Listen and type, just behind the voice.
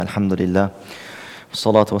Alhamdulillah.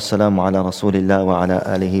 Salatu wassalamu ala Rasulillah wa ala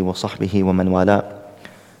alihi wa sahbihi wa man wala.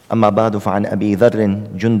 أما بعد فعن أبي ذر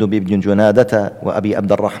جندب بن جنادة وأبي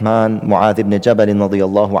عبد الرحمن معاذ بن جبل رضي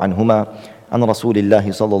الله عنهما عن رسول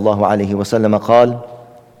الله صلى الله عليه وسلم قال: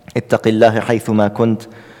 اتق الله حيثما كنت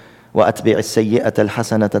وأتبع السيئة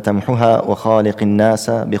الحسنة تمحها وخالق الناس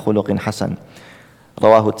بخلق حسن.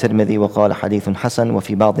 رواه الترمذي وقال حديث حسن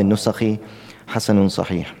وفي بعض النسخ حسن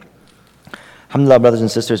صحيح. Alhamdulillah, brothers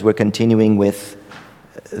and sisters, we're continuing with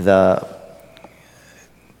the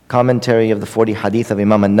commentary of the 40 hadith of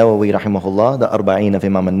Imam al-Nawawi rahimahullah, the Arba'een of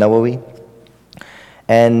Imam al-Nawawi.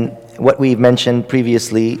 And what we've mentioned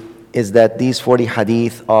previously is that these 40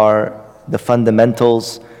 hadith are the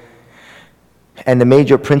fundamentals and the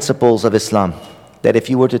major principles of Islam. That if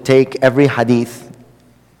you were to take every hadith,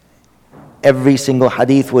 every single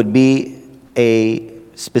hadith would be a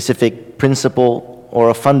specific principle or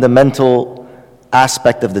a fundamental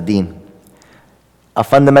aspect of the deen. A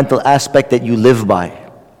fundamental aspect that you live by.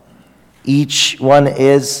 Each one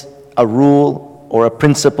is a rule or a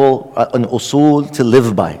principle, an usul to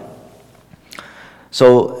live by.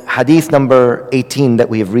 So hadith number 18 that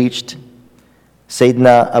we have reached,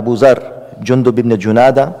 Sayyidina Abu Zar, Jundub ibn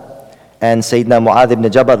Junada, and Sayyidina Mu'adh ibn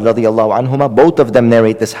Jabal radiyallahu anhuma, both of them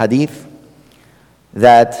narrate this hadith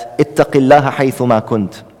that ittaqillaha haythuma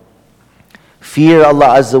kunt. Fear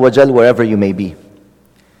Allah Azza wa Jal wherever you may be.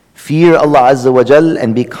 Fear Allah Azza wa Jal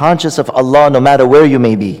and be conscious of Allah no matter where you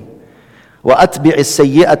may be. وَأَتْبِعِ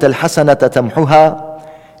السَّيِّئَةَ الْحَسَنَةَ تَمْحُهَا,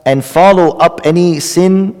 and follow up any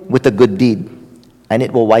sin with a good deed, and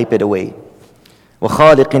it will wipe it away.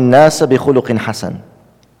 وَخَالِقِ النَّاسَ بِخُلُقٍ حَسَنٍ,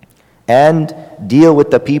 and deal with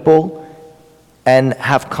the people and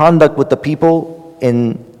have conduct with the people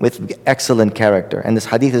with excellent character. And this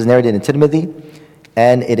hadith is narrated in Tirmidhi,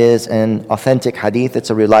 and it is an authentic hadith, it's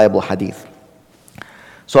a reliable hadith.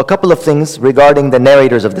 So a couple of things regarding the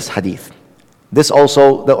narrators of this hadith. This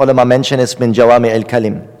also, the ulama mention, is min jawami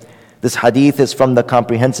al-kalim. This hadith is from the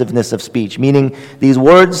comprehensiveness of speech, meaning these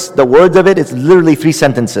words, the words of it is literally 3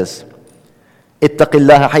 sentences.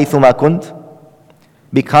 Ittaqillaha haythuma kunt,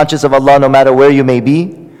 be conscious of Allah no matter where you may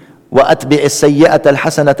be. Wa atbi' as-sayyi'ata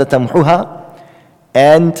al-hasanata tamhuha,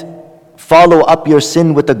 and follow up your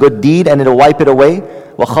sin with a good deed and it'll wipe it away.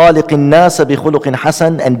 Wa khaliqin nasa bi khuluqin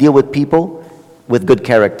hasan, and deal with people with good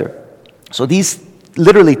character. So these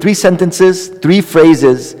literally 3 sentences, 3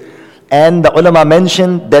 phrases, and the ulama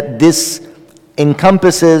mentioned that this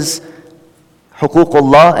encompasses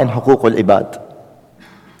huququllah and huququl ibad.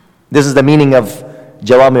 This is the meaning of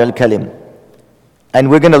Jawami al-Kalim. And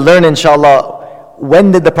we're going to learn, inshallah,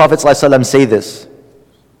 when did the Prophet ﷺ say this?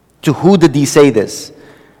 To who did he say this?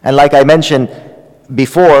 And like I mentioned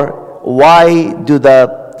before, why do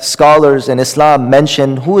the scholars in Islam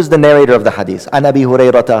mention who is the narrator of the hadith? An Abi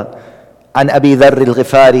Hurayrata, An Abi Dharr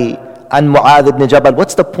al-Ghifari, An Mu'adh ibn Jabal.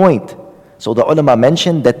 What's the point? So the ulama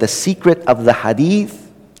mentioned that the secret of the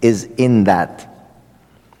hadith is in that.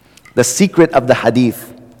 The secret of the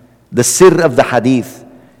hadith, the sirr of the hadith,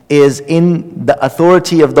 is in the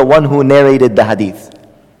authority of the one who narrated the hadith.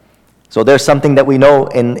 So there's something that we know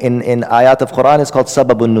in ayat of Quran, it's called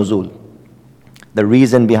sababun nuzul, the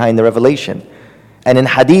reason behind the revelation. And in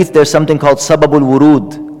hadith there's something called sababul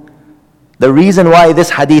wurud, the reason why this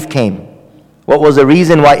hadith came. What was the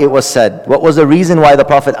reason why it was said? What was the reason why the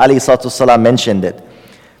Prophet ﷺ mentioned it?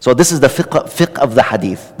 So this is the fiqh of the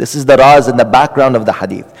hadith. This is the raz and the background of the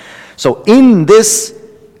hadith. So in this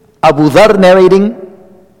Abu Dharr narrating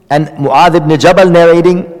and Mu'adh ibn Jabal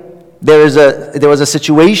narrating, there was a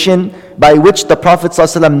situation by which the Prophet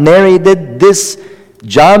ﷺ narrated this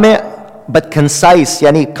jami' but concise,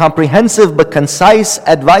 yani comprehensive but concise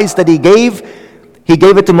advice that he gave. He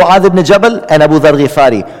gave it to Mu'adh ibn Jabal and Abu Dharr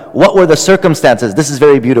Ghifari. What were the circumstances? This is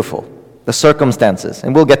very beautiful. The circumstances.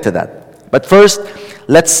 And we'll get to that. But first,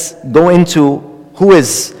 let's go into who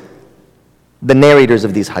is the narrators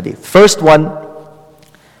of these hadith. First one,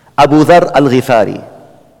 Abu Dharr al-Ghifari.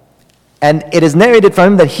 And it is narrated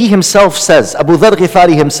from him that he himself says, Abu Dharr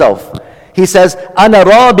Ghifari himself, he says, Ana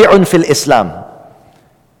rabi'un fil Islam.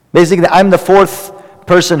 Basically, I'm the 4th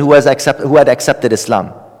person who had accepted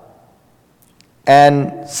Islam.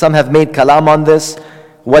 And some have made kalam on this.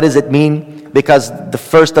 What does it mean? Because the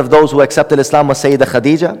first of those who accepted Islam was Sayyidah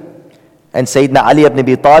Khadija, and Sayyidina Ali ibn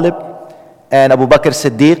Abi Talib, and Abu Bakr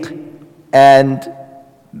Siddiq, and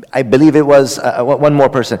I believe it was one more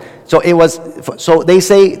person. So they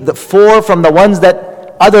say the 4 from the ones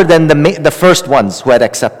that, other than the first ones who had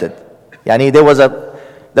accepted. Yani there was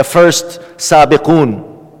the first Sabiqun,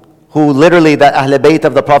 who literally the Ahl Bayt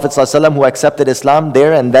of the Prophet ﷺ who accepted Islam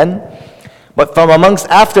there and then. But from amongst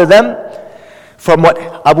after them, from what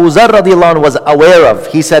Abu Zar radiallahu anhu was aware of,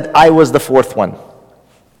 he said, I was the fourth one.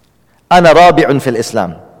 أنا رابع في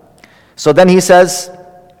الإسلام. So then he says,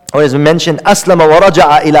 or as mentioned, أسلم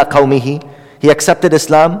ورجع إلى قومه. He accepted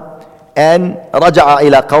Islam and رجع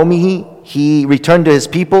إلى قومه. He returned to his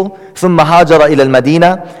people. ثم هاجر إلى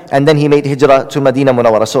المدينة. And then he made hijrah to Medina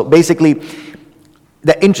Munawwara. So basically,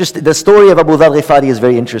 the story of Abu Dharr Ghifari is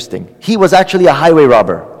very interesting. He was actually a highway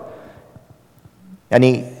robber. And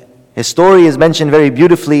his story is mentioned very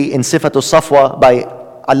beautifully in Sifatul Safwa by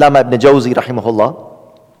Allama ibn Jawzi rahimahullah.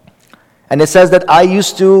 And it says that I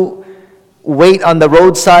used to wait on the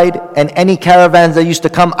roadside, and any caravans that used to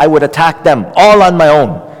come, I would attack them all on my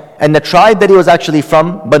own. And the tribe that he was actually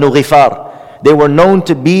from, Banu Ghifar, they were known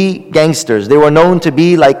to be gangsters. They were known to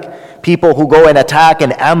be like people who go and attack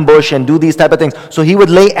and ambush and do these type of things. So he would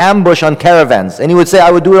lay ambush on caravans, and he would say,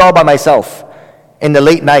 I would do it all by myself in the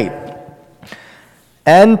late night.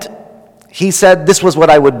 And he said this was what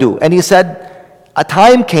I would do. And he said, a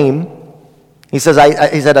time came, he said,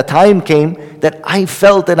 a time came that I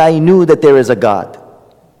felt and I knew that there is a God.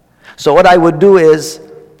 So what I would do is,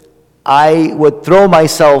 I would throw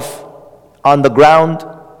myself on the ground,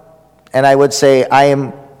 and I would say, I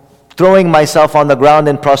am throwing myself on the ground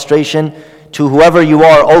in prostration to whoever you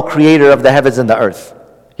are, O Creator of the heavens and the earth.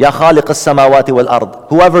 Ya khaliq as-samawati wal ard.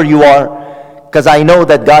 Whoever you are, because I know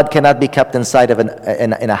that God cannot be kept inside of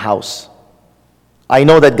in a house. I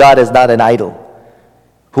know that God is not an idol.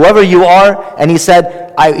 Whoever you are, and he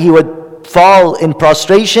said, he would fall in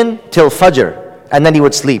prostration till Fajr, and then he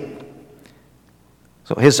would sleep.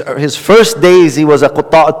 So his first days, he was a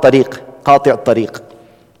qati' al-tariq,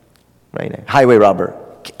 right? Highway robber,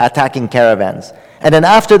 attacking caravans. And then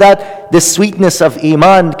after that, this sweetness of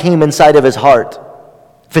iman came inside of his heart.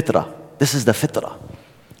 Fitrah. This is the fitrah.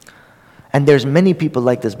 And there's many people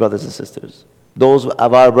like this, brothers and sisters. Those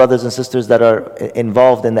of our brothers and sisters that are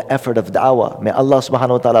involved in the effort of da'wah. May Allah subhanahu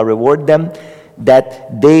wa ta'ala reward them,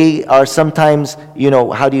 that they are sometimes,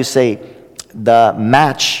 how do you say, the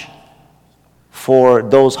match for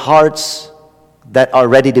those hearts that are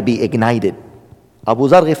ready to be ignited. Abu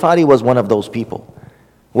Zar Ghifari was one of those people,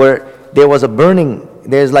 where there was a burning,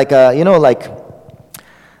 there's like a, you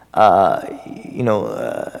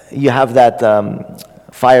have that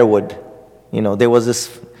firewood, there was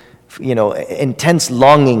this, intense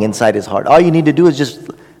longing inside his heart. All you need to do is just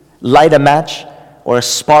light a match or a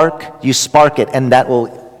spark, you spark it, and that will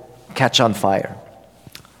catch on fire.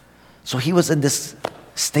 So he was in this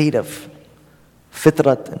state of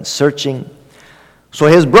fitrat and searching. So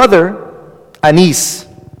his brother, Anis,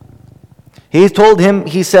 he told him,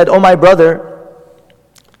 he said, oh my brother,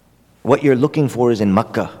 what you're looking for is in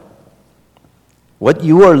Makkah. What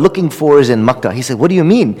you are looking for is in Makkah. He said, what do you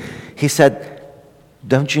mean? He said,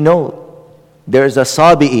 don't you know, there's a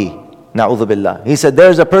Sabi'i, na'udhu billah. He said,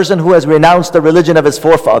 there's a person who has renounced the religion of his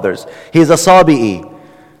forefathers. He's a Sabi'i.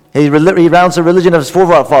 He renounced the religion of his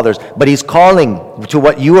forefathers, but he's calling to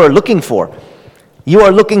what you are looking for. You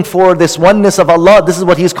are looking for this oneness of Allah. This is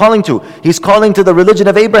what he's calling to. He's calling to the religion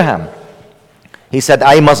of Abraham. He said,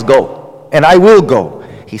 I must go, and I will go.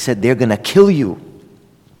 He said, they're going to kill you.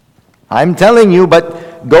 I'm telling you,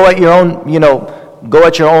 but go at your own, go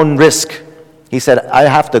at your own risk. He said, I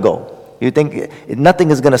have to go. You think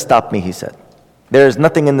nothing is going to stop me, he said. There is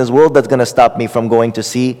nothing in this world that's going to stop me from going to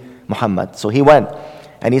see Muhammad. So he went.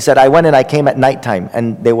 And he said, I went and I came at nighttime,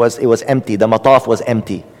 and it was empty. The mataf was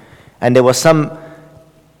empty. And there was some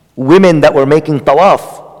women that were making tawaf.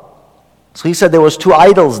 So he said there was two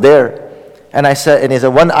idols there. And he said,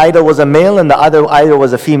 one idol was a male and the other idol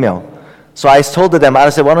was a female. So I told them, I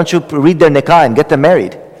said, why don't you read their nikah and get them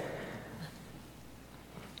married?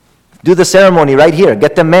 Do the ceremony right here,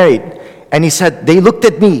 get them married. And he said, they looked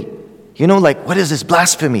at me, like, what is this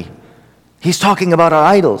blasphemy? He's talking about our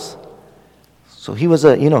idols. So he was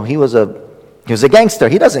a gangster.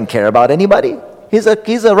 He doesn't care about anybody. He's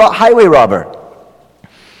a highway robber.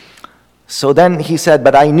 So then he said,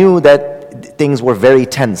 but I knew that things were very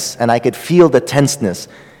tense, and I could feel the tenseness.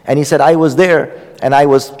 And he said, I was there, and I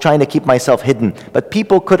was trying to keep myself hidden. But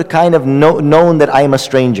people could have kind of known that I am a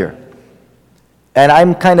stranger. And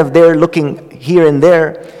I'm kind of there looking here and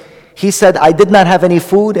there. He said, I did not have any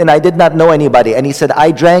food, and I did not know anybody. And he said,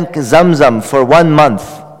 I drank Zamzam for 1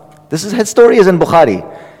 month. His story is in Bukhari.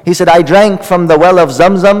 He said, I drank from the well of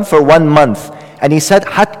Zamzam for 1 month. And he said,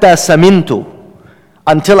 Hatta samintu,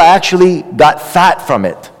 until I actually got fat from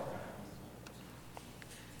it.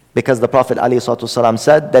 Because the Prophet ﷺ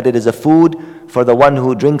said that it is a food for the one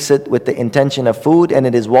who drinks it with the intention of food, and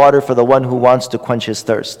it is water for the one who wants to quench his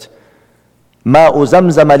thirst. مَاءُ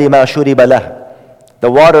زَمْزَمَ لِمَا شُرِبَ لَهُ.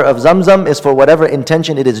 The water of Zamzam is for whatever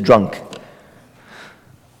intention it is drunk.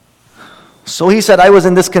 So he said, I was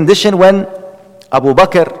in this condition when Abu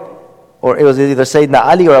Bakr, or it was either Sayyidina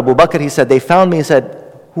Ali or Abu Bakr, he said, they found me and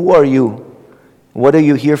said, who are you? What are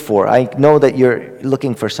you here for? I know that you're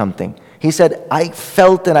looking for something. He said, I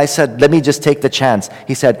felt and I said, let me just take the chance.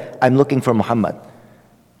 He said, I'm looking for Muhammad.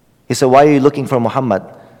 He said, why are you looking for Muhammad?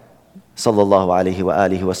 Sallallahu alayhi wa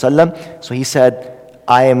alihi wa sallam. So he said,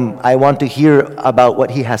 I want to hear about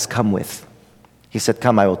what he has come with. He said,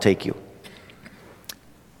 come, I will take you.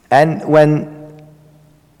 And when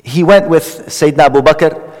he went with Sayyidina Abu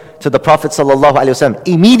Bakr to the Prophet sallallahu alayhi wa sallam,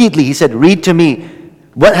 immediately he said, read to me,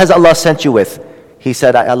 what has Allah sent you with? He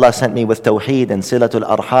said, Allah sent me with Tawheed and Silatul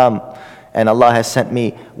Arham, and Allah has sent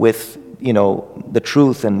me with, the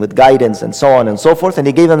truth and with guidance and so on and so forth. And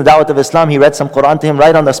he gave him the da'wat of Islam. He read some Quran to him.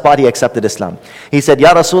 Right on the spot, he accepted Islam. He said,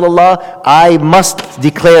 Ya Rasulullah, I must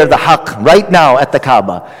declare the haqq right now at the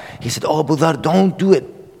Kaaba. He said, oh, Abu Dhar, don't do it.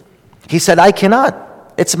 He said, I cannot.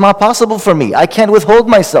 It's not possible for me. I can't withhold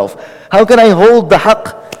myself. How can I hold the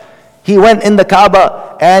haqq? He went in the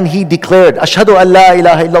Kaaba and he declared, Ashhadu an la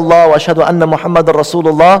ilaha illallah wa ashhadu anna Muhammadan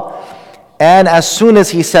Rasulullah. And as soon as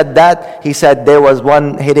he said that, he said, there was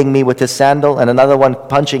one hitting me with his sandal, and another one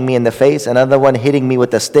punching me in the face, another one hitting me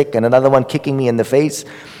with a stick, and another one kicking me in the face.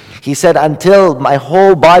 He said, until my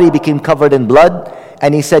whole body became covered in blood.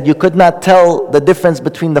 And he said, you could not tell the difference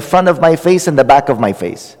between the front of my face and the back of my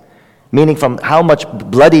face. Meaning from how much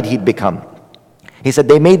bloodied he'd become. He said,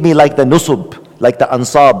 they made me like the nusub, like the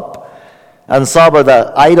ansab. Ansab are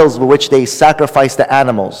the idols with which they sacrifice the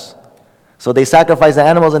animals. So they sacrifice the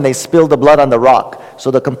animals and they spill the blood on the rock. So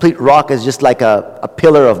the complete rock is just like a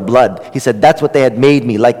pillar of blood. He said, that's what they had made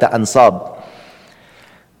me, like the ansab.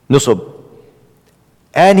 Nusub.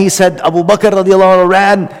 And he said, Abu Bakr radiallahu anhu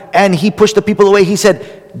ran and he pushed the people away. He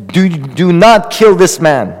said, do not kill this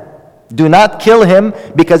man. Do not kill him,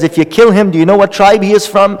 because if you kill him, do you know what tribe he is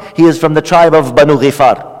from? He is from the tribe of Banu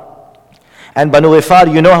Ghifar. And Banu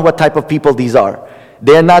Ghifar, you know what type of people these are.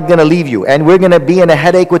 They're not going to leave you. And we're going to be in a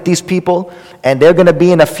headache with these people. And they're going to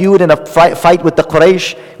be in a feud and a fight with the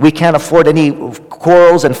Quraysh. We can't afford any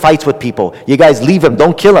quarrels and fights with people. You guys leave him.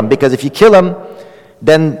 Don't kill him. Because if you kill him,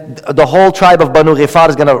 then the whole tribe of Banu Ghifar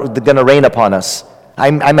is going to rain upon us.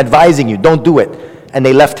 I'm advising you. Don't do it. And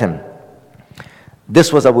they left him.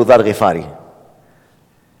 This was Abu Dhar Ghifari.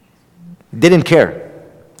 Didn't care.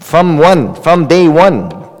 From day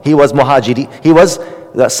one, he was muhajiri. He was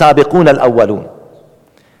the sabiqun al-awwalun.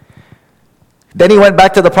 Then he went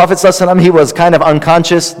back to the Prophet ﷺ. He was kind of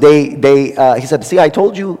unconscious. He said, see, I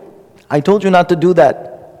told you not to do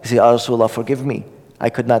that. He said, Ya Rasulullah, forgive me. I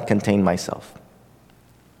could not contain myself.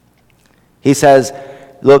 He says,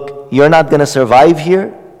 look, you're not going to survive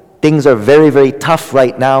here. Things are very, very tough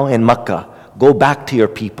right now in Makkah. Go back to your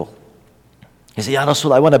people. He said, Ya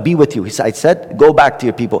Rasulullah, I want to be with you. I said, go back to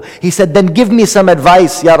your people. He said, then give me some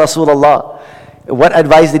advice, Ya Rasulullah. What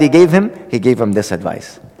advice did he give him? He gave him this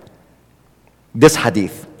advice. This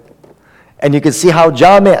hadith. And you can see how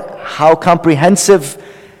jami', how comprehensive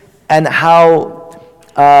and how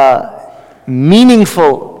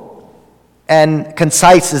meaningful and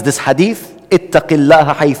concise is this hadith.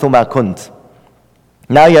 Ittaqillaha haythuma kunt.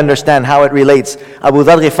 Now you understand how it relates. Abu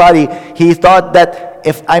Dhar Ghifari, he thought that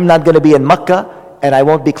if I'm not going to be in Makkah and I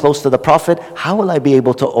won't be close to the Prophet, how will I be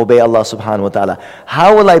able to obey Allah subhanahu wa ta'ala?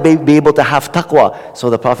 How will I be able to have taqwa? So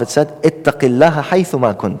the Prophet said, Ittaqillaha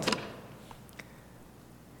haythuma kunt.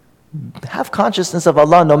 Have consciousness of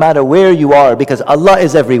Allah no matter where you are, because Allah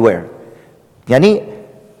is everywhere. Yani,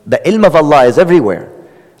 the ilm of Allah is everywhere.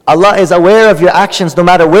 Allah is aware of your actions no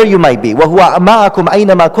matter where you might be. وَهُوَ مَعَكُمْ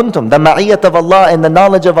أَيْنَمَا كُنْتُمْ. The ma'iyyat of Allah and the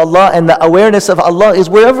knowledge of Allah and the awareness of Allah is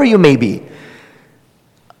wherever you may be.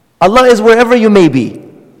 Allah is wherever you may be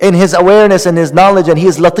in His awareness and His knowledge, and He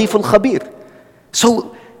is Latiful Khabir.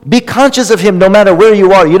 So be conscious of Him no matter where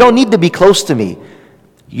you are. You don't need to be close to me.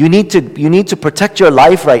 You need to protect your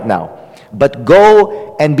life right now. But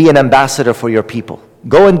go and be an ambassador for your people.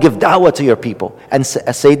 Go and give da'wah to your people. And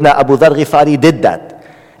Sayyidina Abu Dhar Ghifari did that.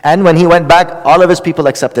 And when he went back, all of his people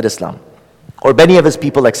accepted Islam. Or many of his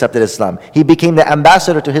people accepted Islam. He became the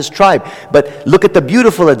ambassador to his tribe. But look at the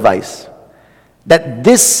beautiful advice. That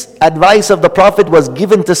this advice of the Prophet was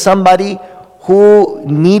given to somebody who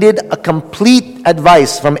needed a complete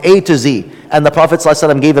advice from A to Z. And the Prophet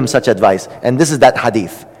ﷺ gave him such advice. And this is that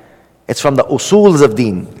hadith. It's from the usuls of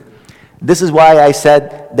deen. This is why I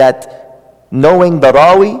said that knowing the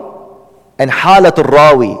rawi and halatul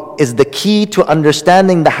rawi is the key to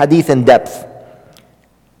understanding the hadith in depth.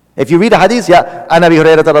 If you read a hadith, yeah, An Abi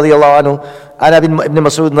Hurairah radiyallahu anhu, An Ibn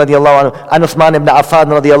Mas'ud radiyallahu anhu, An Uthman ibn Affan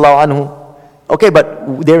radiyallahu anhu, Okay,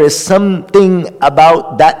 but there is something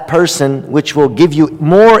about that person which will give you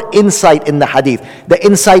more insight in the hadith. The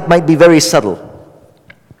insight might be very subtle.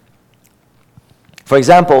 For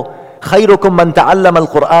example, خيركم من تعلم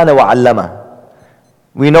القرآن وعلمه.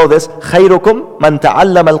 We know this. خيركم من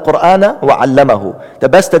تعلم القرآن وعلمه. The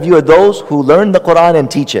best of you are those who learn the Quran and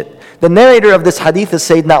teach it. The narrator of this hadith is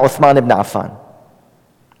Sayyidina Uthman ibn Affan.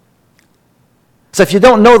 So if you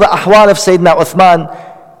don't know the ahwal of Sayyidina Uthman,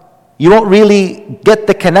 you won't really get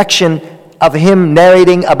the connection of him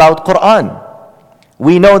narrating about Quran.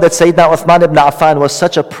 We know that Sayyidina Uthman ibn Affan was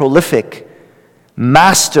such a prolific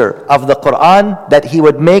master of the Quran that he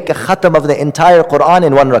would make a khatam of the entire Quran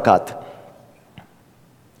in one rakat.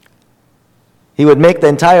 He would make the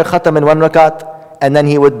entire khatam in one rakat, and then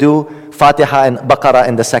he would do Fatiha and Baqarah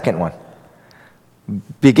in the second one.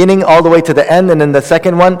 Beginning all the way to the end, and in the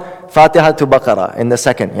second one, Fatiha to Baqarah in the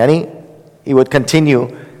second. Yani, he would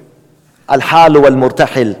continue Al-Halu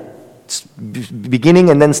wal-Murtahil, beginning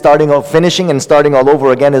and then starting off, finishing and starting all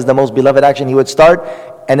over again is the most beloved action. He would start,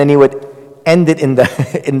 and then he would end it in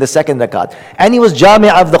the second rakat. And he was Jami'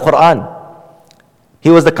 of the Quran. He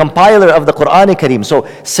was the compiler of the Quran Kareem. So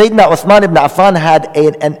Sayyidina Uthman ibn Affan had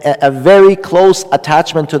a very close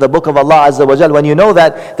attachment to the book of Allah Azza wa Jal. When you know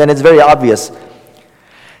that, then it's very obvious.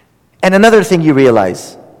 And another thing you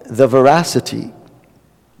realize, the veracity,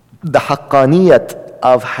 the haqqaniyat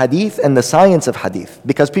of hadith and the science of hadith.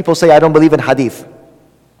 Because people say, I don't believe in hadith.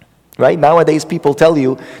 Right? Nowadays people tell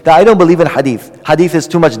you that I don't believe in hadith. Hadith is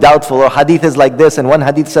too much doubtful, or hadith is like this, and one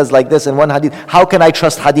hadith says like this, and one hadith. How can I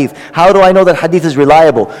trust hadith? How do I know that hadith is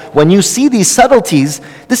reliable? When you see these subtleties,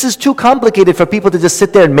 this is too complicated for people to just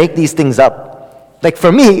sit there and make these things up. Like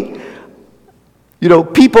for me,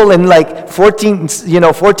 people in like 14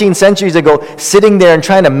 centuries ago sitting there and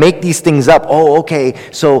trying to make these things up. Oh, okay,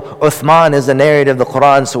 so Uthman is the narrator of the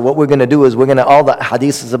Quran, so what we're going to do is all the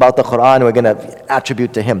hadiths about the Quran, we're going to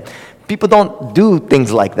attribute to him. People don't do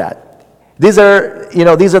things like that. These are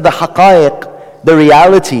the haqa'iq, the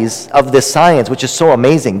realities of this science, which is so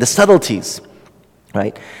amazing, the subtleties,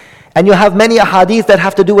 right? And you have many ahadith that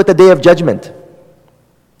have to do with the Day of Judgment.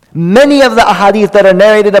 Many of the ahadith that are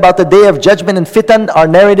narrated about the Day of Judgment and fitan are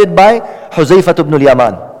narrated by Huzaifa ibn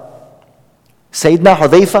al-Yaman. Sayyidina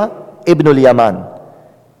Huzaifa ibn al-Yaman.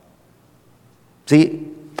 See,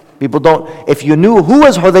 people don't, if you knew who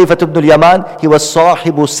was Huzaifa ibn al-Yaman, he was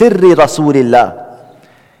sahibu sirri Rasulillah.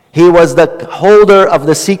 He was the holder of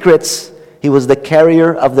the secrets. He was the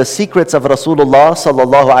carrier of the secrets of Rasulullah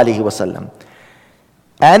sallallahu alaihi wasallam.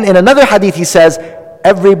 And in another hadith he says,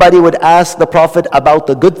 everybody would ask the Prophet about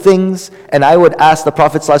the good things, and I would ask the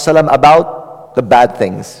Prophet ﷺ about the bad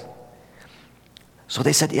things. So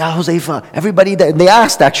they said, Ya Huzaifa, they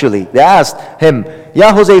asked him,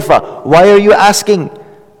 Ya Huzaifa, why are you asking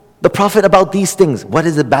the Prophet about these things? What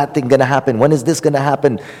is the bad thing going to happen? When is this going to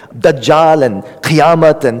happen? Dajjal and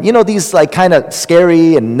Qiyamah and, these like kind of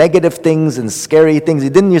scary and negative things and scary things. He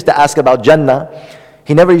didn't used to ask about Jannah.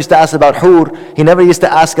 He never used to ask about hur. He never used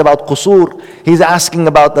to ask about qusur. He's not asking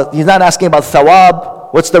about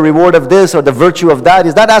thawab. What's the reward of this or the virtue of that?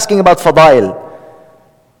 He's not asking about fadail.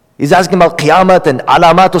 He's asking about qiyamat and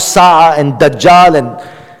alamatul sa'a and dajjal. And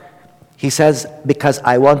he says, because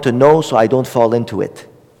I want to know so I don't fall into it.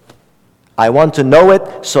 I want to know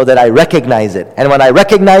it so that I recognize it. And when I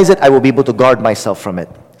recognize it, I will be able to guard myself from it.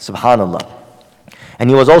 Subhanallah. And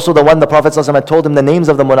he was also the one, the Prophet ﷺ had told him the names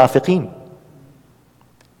of the munafiqeen.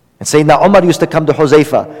 And Sayyidina Umar used to come to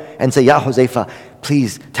Huzaifa and say, Ya Huzaifa,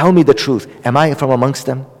 please tell me the truth. Am I from amongst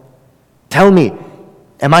them? Tell me,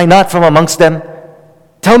 am I not from amongst them?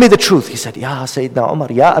 Tell me the truth. He said, Ya Sayyidina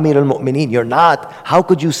Umar, Ya Amir al-Mu'mineen, you're not. How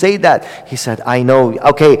could you say that? He said, I know.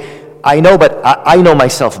 Okay, I know, but I know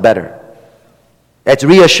myself better. It's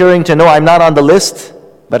reassuring to know I'm not on the list,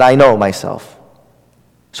 but I know myself.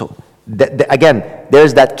 So, again,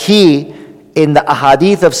 there's that key in the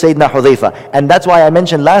ahadith of Sayyidina Hudhayfa. And that's why I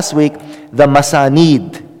mentioned last week the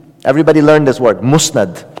masanid. Everybody learned this word,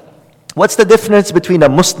 musnad. What's the difference between a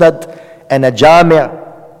musnad and a jami'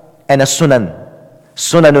 and a sunan?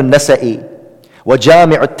 Sunan al-Nasa'i, wa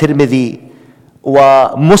jami' al-Tirmidhi,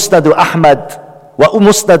 wa musnad Ahmad, wa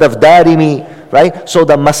musnad of Darimi, right? So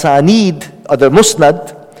the masanid, or the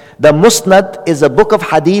musnad is a book of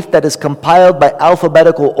hadith that is compiled by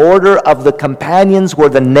alphabetical order of the companions who are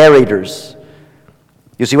the narrators.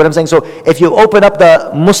 You see what I'm saying? So if you open up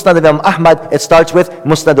the Musnad of Imam Ahmad, it starts with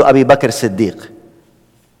Musnad Abi Bakr Siddiq.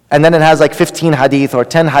 And then it has like 15 hadith or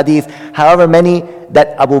 10 hadith, however many that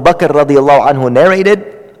Abu Bakr radiallahu anhu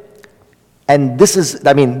narrated. And this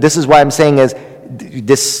is why I'm saying is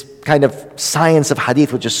this kind of science of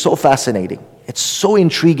hadith, which is so fascinating. It's so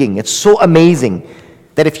intriguing, it's so amazing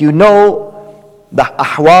that if you know the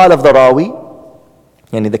ahwal of the rawi,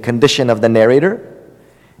 and the condition of the narrator,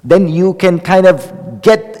 then you can kind of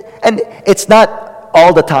get, and it's not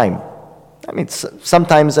all the time. I mean,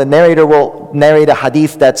 sometimes a narrator will narrate a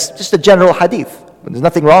hadith that's just a general hadith. There's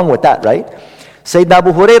nothing wrong with that, right? Sayyidina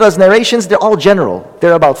Abu Huraira's narrations, they're all general.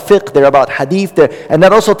 They're about fiqh, they're about hadith, and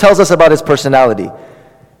that also tells us about his personality.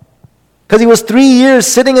 Because he was 3 years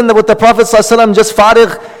sitting with the Prophet ﷺ, just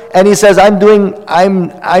farigh, and he says, I'm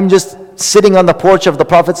just sitting on the porch of the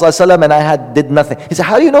Prophet ﷺ, and I did nothing. He said,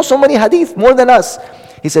 how do you know so many hadith, more than us?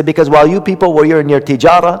 He said, because while you people were in your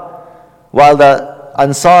tijara, while the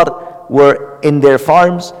Ansar were in their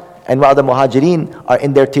farms, and while the Muhajirin are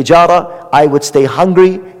in their tijara, I would stay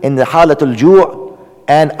hungry in the halatul ju',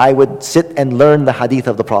 and I would sit and learn the hadith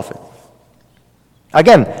of the Prophet.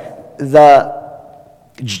 Again, the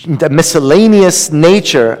miscellaneous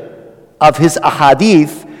nature of his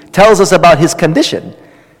ahadith tells us about his condition.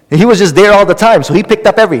 He was just there all the time, so he picked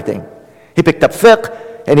up everything. He picked up fiqh,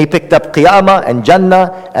 and he picked up qiyamah and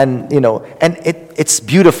jannah, and and it's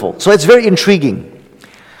beautiful. So it's very intriguing.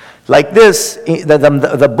 Like this,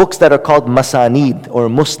 the books that are called masanid or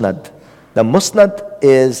musnad. The musnad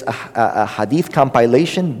is a hadith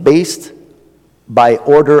compilation based by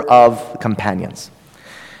order of companions.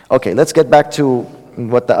 Okay, let's get back to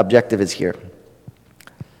what the objective is here.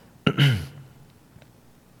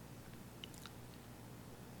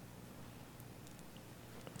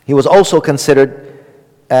 He was also considered,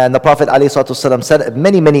 and the Prophet ﷺ said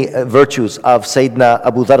many virtues of Sayyidina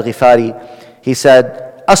Abu Dharr Ghifari. He said,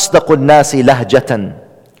 أصدق الناس لهجة,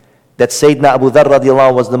 that Sayyidina Abu Dharr radiallahu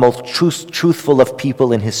anh was the most truthful of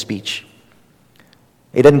people in his speech.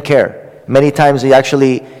 He didn't care. Many times he's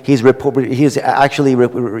actually reported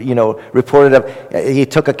of, he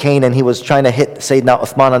took a cane and he was trying to hit Sayyidina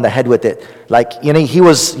Uthman on the head with it. Like,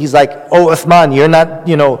 he's like, oh Uthman, you're not,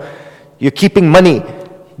 you're keeping money.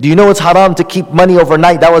 Do you know it's haram to keep money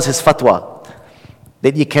overnight? That was his fatwa.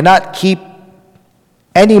 That you cannot keep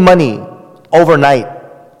any money overnight.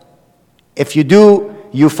 If you do,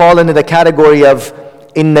 you fall into the category of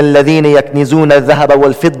إِنَّ الَّذِينَ يَكْنِزُونَ الذَّهَبَ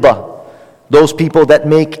وَالْفِضَّةِ, those people that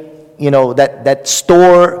make, that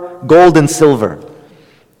store gold and silver.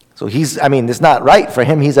 So it's not right for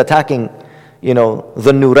him. He's attacking, the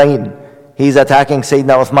Nurayn. He's attacking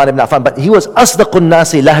Sayyidina Uthman ibn Affan. But he was أَصْدَقُ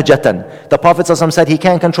النَّاسِ لَهْجَةً. The Prophet ﷺ said he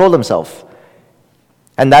can't control himself.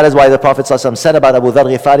 And that is why the Prophet ﷺ said about Abu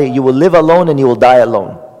Dharr Ghifari, you will live alone and you will die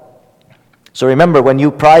alone. So remember, when you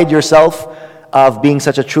pride yourself of being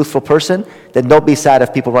such a truthful person, then don't be sad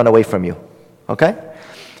if people run away from you. Okay?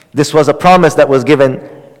 This was a promise that was given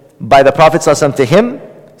by the Prophet ﷺ to him.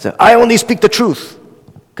 He said, I only speak the truth.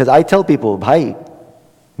 Because I tell people, bhai,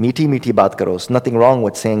 meeti baat karo. There's nothing wrong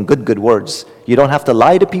with saying good words. You don't have to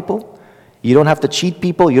lie to people. You don't have to cheat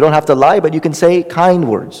people. You don't have to lie, but you can say kind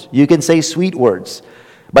words. You can say sweet words.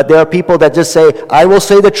 But there are people that just say, I will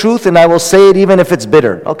say the truth and I will say it even if it's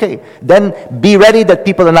bitter. Okay, then be ready that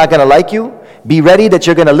people are not going to like you. Be ready that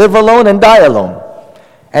you're going to live alone and die alone.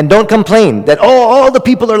 And don't complain that, all the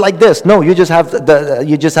people are like this. No, you just have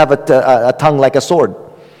a tongue like a sword.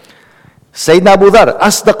 Sayyidina Abu Dharr,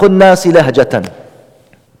 أَصْدَقُ النَّاسِ لَهْجَةً,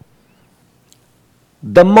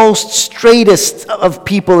 the most straightest of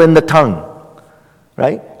people in the tongue.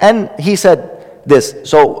 Right? And he said this.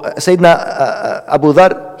 So Sayyidina Abu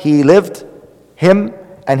Dharr, he lived, him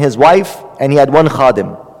and his wife, and he had one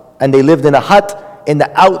khadim. And they lived in a hut in the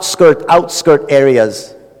outskirt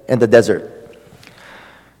areas in the desert.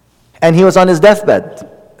 And he was on his deathbed.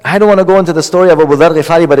 I don't want to go into the story of Abu Dharr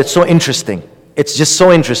Ghifari, but it's so interesting. It's just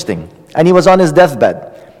so interesting. And he was on his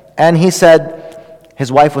deathbed. And he said,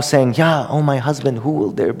 his wife was saying, oh my husband, who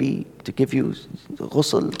will there be to give you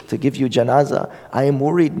ghusl, to give you janazah? I am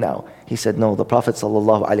worried now. He said, no, the Prophet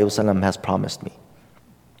ﷺ has promised me.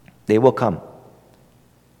 They will come.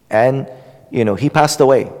 And, he passed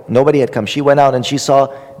away. Nobody had come. She went out and she saw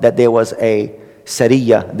that there was a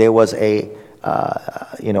sariyah, there was an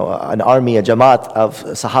army, a jamaat of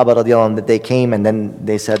Sahaba radiallahu anh, that they came and then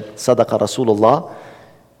they said, Sadaqa Rasulullah.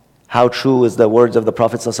 How true is the words of the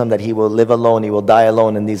Prophet ﷺ that he will live alone, he will die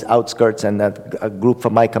alone in these outskirts, and that a group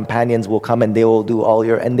of my companions will come and they will do all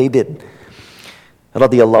your, and they did.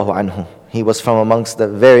 Radiallahu anhu. He was from amongst the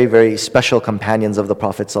very, very special companions of the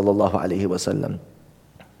Prophet ﷺ.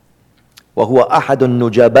 وَهُوَ أَحَدُ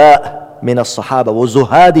النُّجَبَاءِ مِنَ الصَّحَابَةِ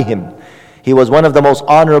وَزُهَادِهِمْ. He was one of the most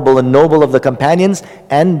honorable and noble of the companions,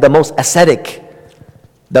 and the most ascetic,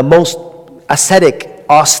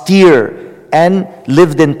 austere, and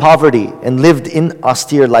lived in poverty and lived in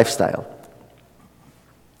austere lifestyle.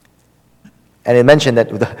 And it mentioned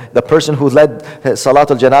that the person who led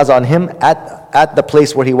Salatul Janazah on him at the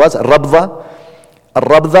place where he was, Rabda,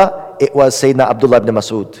 it was Sayyidina Abdullah ibn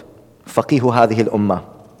Mas'ud, Faqihu hadhihi al-ummah.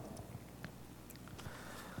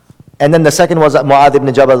 And then the second was Mu'adh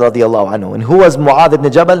ibn Jabal radiallahu anhu. And who was Mu'adh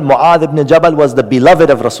ibn Jabal? Mu'adh ibn Jabal was the beloved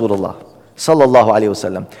of Rasulullah sallallahu alayhi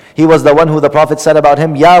wasallam. He was the one who the Prophet said about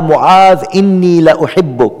him, Ya Mu'adh inni la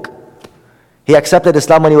uhibbuk. He accepted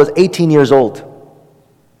Islam when he was 18 years old.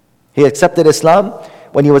 He accepted Islam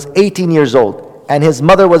when he was 18 years old. And his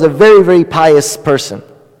mother was a very, very pious person.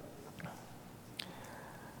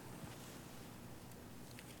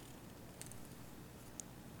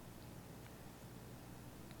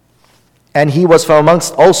 And he was from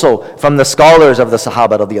amongst also from the scholars of the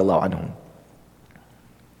Sahaba radiallahu anhum.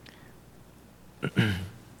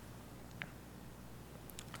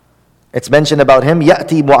 It's mentioned about him,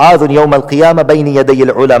 يَأْتِي مُعَاذٌ يَوْمَ الْقِيَامَةِ بَيْنِ يَدَيِ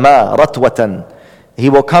الْعُلَمَاءِ رَتْوَةً. He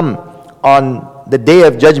will come on the day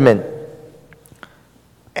of judgment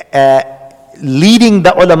leading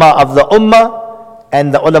the ulama of the ummah,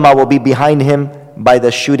 and the ulama will be behind him by the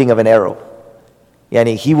shooting of an arrow.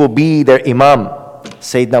 Yani he will be their imam,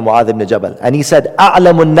 Sayyidina Mu'adh ibn Jabal. And he said,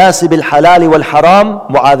 أَعْلَمُ النَّاسِ بِالْحَلَالِ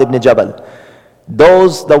وَالْحَرَامِ Mu'adh ibn Jabal.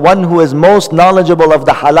 The one who is most knowledgeable of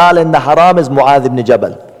the halal and the haram is Mu'adh ibn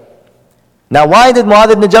Jabal. Now why did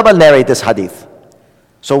Mu'adh ibn Jabal narrate this hadith?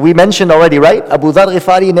 So we mentioned already, right? Abu Dharr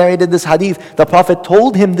Ghifari narrated this hadith. The Prophet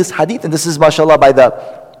told him this hadith, and this is mashallah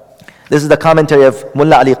this is the commentary of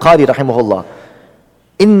Mullah Ali Qari rahimahullah.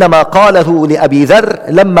 إنما قاله لأبي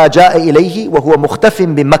ذر لما جاء إليه وهو مختف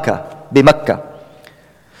بمكة.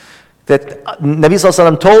 That Nabi Sallallahu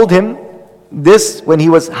Alaihi Wasallam told him this when he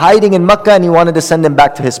was hiding in Makkah and he wanted to send him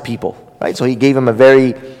back to his people. Right? So he gave him a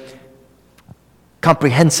very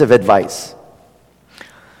comprehensive advice.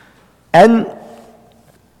 And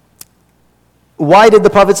why did the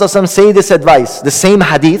Prophet ﷺ say this advice, the same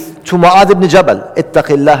hadith, to Mu'adh ibn Jabal? اتَّقِ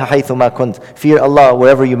اللَّهَ حَيْثُ مَا كُنْتَ. Fear Allah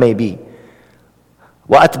wherever you may be.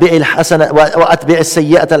 وَأَتْبِعِ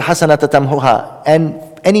السَّيِّئَةَ الْحَسَنَةَ تَمْحُهَا. And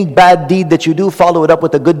any bad deed that you do, follow it up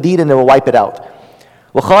with a good deed and it will wipe it out.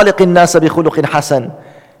 وَخَالِقِ النَّاسَ بِخُلُقٍ حَسَنٍ.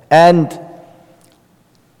 And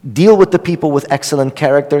deal with the people with excellent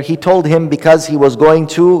character. He told him because he was going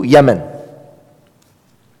to Yemen.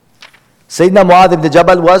 Sayyidina Mu'adh ibn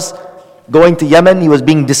Jabal was going to Yemen. He was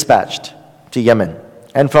being dispatched to Yemen.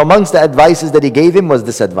 And from amongst the advices that he gave him was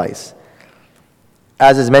this advice.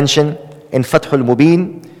 As is mentioned in Fath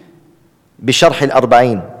al-Mubin, بِشَرْحِ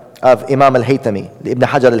الْأَرْبَعِينَ of Imam al-Haythami, Ibn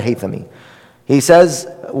Hajar al-Haythami. He says,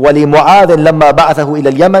 وَلِمُعَاذٍ لَمَّا بَعَثَهُ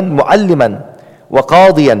إِلَى الْيَمَنِ مُعَلِّمًا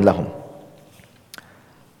وَقَاضِيًا لَهُمْ.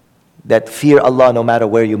 That fear Allah no matter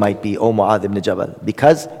where you might be, O Mu'adh ibn Jabal,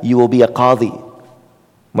 because you will be a qadi.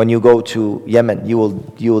 When you go to Yemen, you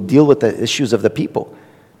will deal with the issues of the people.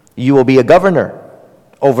 You will be a governor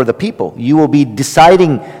over the people. You will be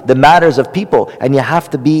deciding the matters of people, and you have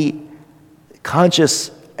to be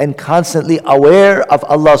conscious and constantly aware of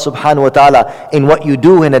Allah subhanahu wa ta'ala in what you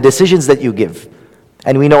do and the decisions that you give.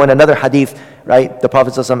 And we know in another hadith, right, the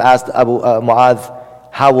Prophet ﷺ asked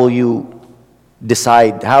Mu'adh, how will you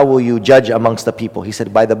decide, how will you judge amongst the people? He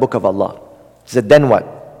said, by the book of Allah. He said, then what?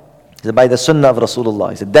 He said, by the sunnah of Rasulullah.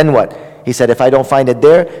 He said, then what? He said, if I don't find it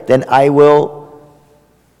there, then I will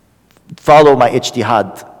follow my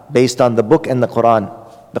ijtihad based on the book and the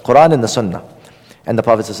Quran and the sunnah. And the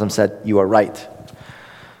Prophet ﷺ said, you are right.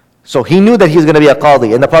 So he knew that he was going to be a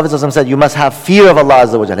qadi. And the Prophet ﷺ said, you must have fear of Allah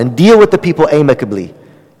Azza wa Jal and deal with the people amicably.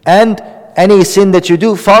 And any sin that you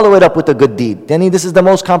do, follow it up with a good deed. This is the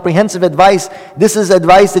most comprehensive advice. This is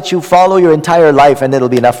advice that you follow your entire life and it'll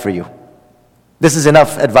be enough for you. This is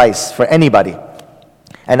enough advice for anybody.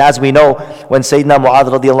 And as we know, when Sayyidina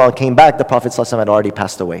Mu'adh radiallahu anh came back, the Prophet ﷺ had already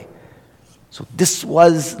passed away. So this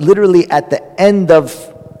was literally at the end of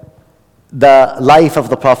the life of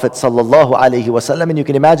the Prophet sallallahu alaihi wasallam, and you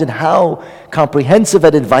can imagine how comprehensive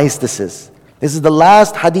an advice this is. This is the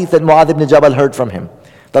last hadith that Mu'adh ibn Jabal heard from him,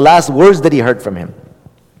 the last words that he heard from him.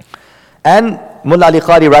 And Mullah Ali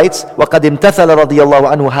Qari writes, وَقَدْ امْتَثَلَ رَضِيَ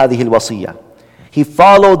اللَّهُ عَنْهُ هَذِهِ الْوَصِيَّةِ. He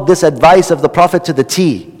followed this advice of the Prophet to the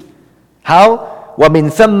T. How? وَمِنْ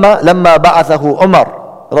ثَمَّ لَمَّا بَعَثَهُ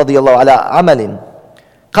عُمَرْ رَضِيَ اللَّهُ عَلَىٰ عَمَلٍ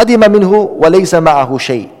قَدِمَ مِنْهُ وَلَيْسَ مَعَهُ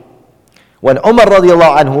شَيْءٍ. When Umar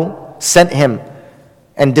radiallahu anhu sent him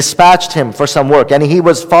and dispatched him for some work, and he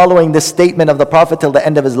was following this statement of the Prophet till the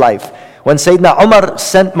end of his life. When Sayyidina Umar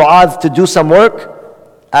sent Mu'adh to do some work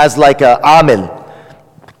as like a amil,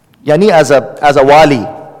 as a wali,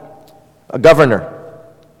 a governor,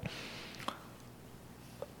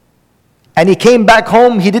 and he came back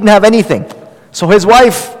home, he didn't have anything. So his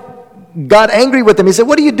wife got angry with him. He said,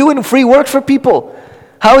 what are you doing free work for people?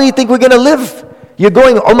 How do you think we're going to live? You're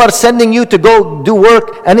going, Umar sending you to go do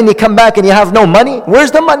work, and then you come back and you have no money?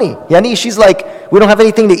 Where's the money? Yani, she's like, we don't have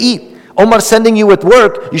anything to eat. Umar sending you with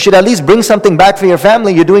work, you should at least bring something back for your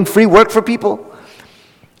family. You're doing free work for people.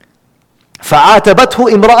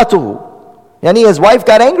 فَعَاتَبَتْهُ إِمْرَأَتُهُ. Yani, his wife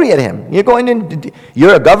got angry at him. You're going in,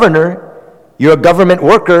 you're a governor, you're a government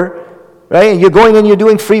worker, right? You're going and you're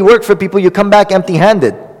doing free work for people, you come back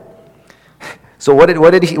empty-handed. So what did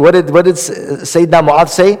Sayyidina Mu'adh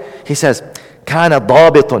say? He says, كان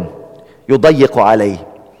ضابط يضيق علي.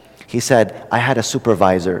 He said, I had a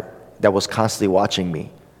supervisor that was constantly watching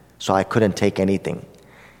me, so I couldn't take anything.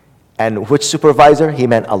 And which supervisor? He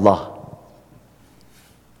meant Allah.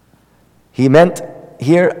 He meant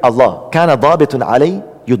here Allah. كان ضابط علي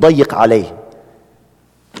يضيق علي.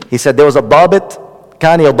 He said there was a ضابط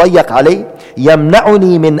كان يضيق علي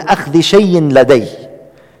يمنعني من أخذ شيء لدي.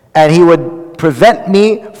 And he would prevent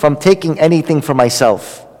me from taking anything for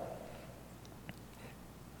myself.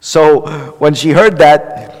 So when she heard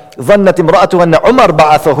that, ظنت امرأته أن عمر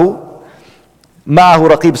بعثه معه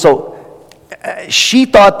رقيب. So she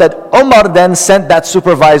thought that Umar then sent that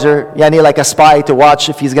supervisor, yani like a spy, to watch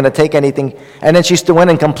if he's going to take anything. And then she still went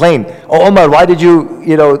and complained. Oh Umar, why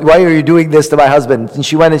are you doing this to my husband? And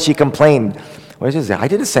she went and she complained. What did she say? I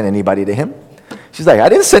didn't send anybody to him. She's like, I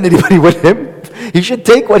didn't send anybody with him. He should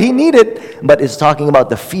take what he needed. But it's talking about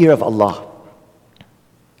the fear of Allah.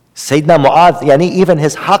 Sayyidina Mu'adh, yani even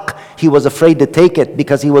his haqq, he was afraid to take it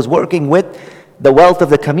because he was working with the wealth of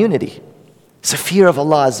the community. It's a fear of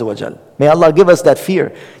Allah Azza wa Jal. May Allah give us that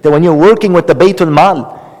fear. That when you're working with the Baytul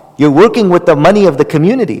Mal, you're working with the money of the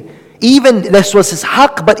community. Even this was his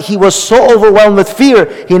haqq, but he was so overwhelmed with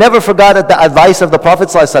fear, he never forgot the advice of the Prophet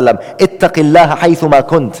ﷺ. اتَّقِ اللَّهَ حَيْثُ مَا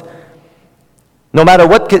كُنْتَ. No matter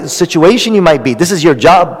what situation you might be, this is your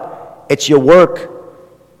job, it's your work,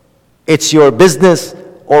 it's your business,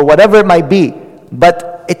 or whatever it might be.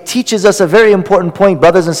 But it teaches us a very important point,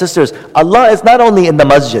 brothers and sisters. Allah is not only in the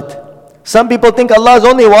masjid. Some people think Allah is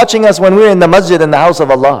only watching us when we're in the masjid, in the house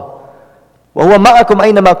of Allah. وَهُوَ مَعَكُمْ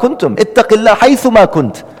أَيْنَمَا كُنْتُمْ اتَّقِ اللَّهَ حَيْثُ مَا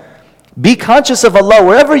كُنْتَ. Be conscious of Allah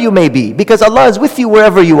wherever you may be, because Allah is with you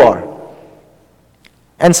wherever you are.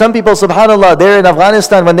 And some people, subhanAllah, they're in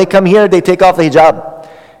Afghanistan, when they come here, they take off the hijab.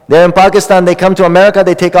 They're in Pakistan, they come to America,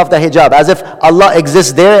 they take off the hijab, as if Allah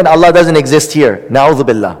exists there and Allah doesn't exist here. Na'udhu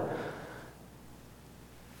billah.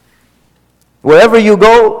 Wherever you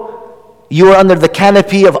go, you are under the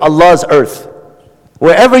canopy of Allah's earth.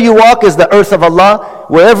 Wherever you walk is the earth of Allah.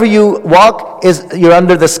 Wherever you walk, you're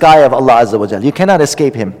under the sky of Allah Azza wa Jal. You cannot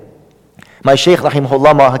escape Him. My Shaykh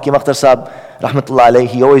Rahimahullah, Hakim Akhtar Saab, Rahmatullah alayhi,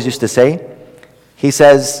 he always used to say, he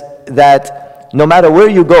says that no matter where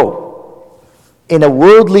you go, in a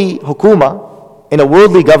worldly hukuma, in a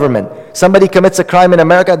worldly government, somebody commits a crime in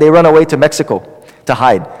America, they run away to Mexico to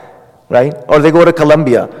hide, right? Or they go to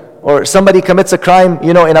Colombia. Or somebody commits a crime,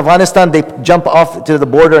 in Afghanistan, they jump off to the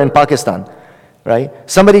border in Pakistan, right?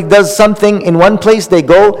 Somebody does something in one place, they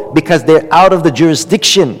go because they're out of the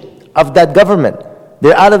jurisdiction of that government.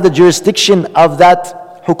 They're out of the jurisdiction of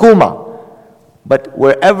that hukuma. But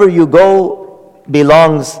wherever you go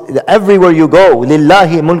belongs, everywhere you go,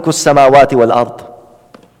 lillahi mulku samawati wal ard.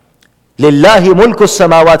 Lillahi mulku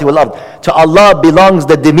samawati wal ard. To Allah belongs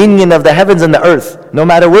the dominion of the heavens and the earth. No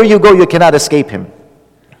matter where you go, you cannot escape Him.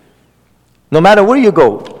 No matter where you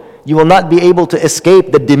go, you will not be able to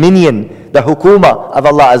escape the dominion, the hukuma of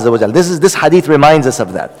Allah Azza wa Jal. This hadith reminds us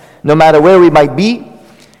of that. No matter where we might be,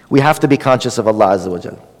 we have to be conscious of Allah Azza wa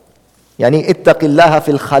Jal. Yani ittaqillaha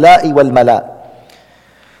fil khala'i wal mala.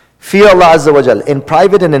 Fear Allah Azza wa Jal in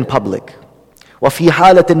private and in public. Wa fi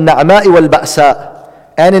halati an-na'ma'i wal ba'sa.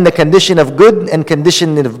 And in the condition of good and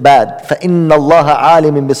condition of bad. فَإِنَّ اللَّهَ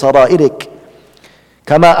عَالِمٍ بِصَرَائِرِكَ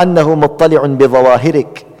كَمَا أَنَّهُ مُطَّلِعٌ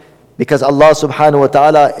بِظَوَاهِرِكَ. Because Allah subhanahu wa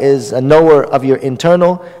ta'ala is a knower of your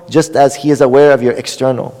internal, just as He is aware of your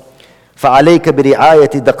external. فَعَلَيْكَ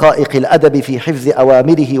بِرِعَايَةِ دَقَائِقِ الْأَدَبِ فِي حِفْظِ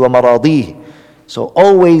أَوَامِرِهِ وَمَرَاضِيهِ. So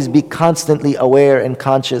always be constantly aware and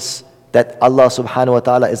conscious that Allah subhanahu wa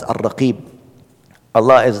ta'ala is Ar-Raqib.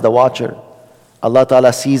 Allah is the watcher. Allah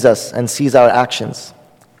ta'ala sees us and sees our actions.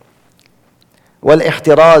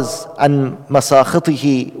 وَالْإِحْتِرَازِ عَنْ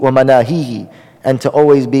مَسَاخِطِهِ وَمَنَاهِيهِ. And to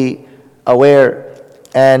always be aware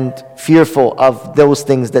and fearful of those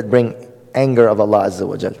things that bring anger of Allah Azza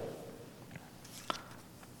wa Jal.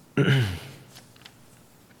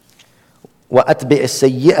 وَأَتْبِعِ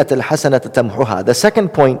السَّيِّئَةَ الْحَسَنَةَ تَمْحُهَا. The second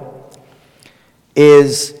point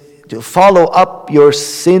is to follow up your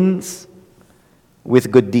sins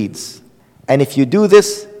with good deeds. And if you do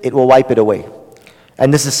this, it will wipe it away.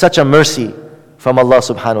 And this is such a mercy from Allah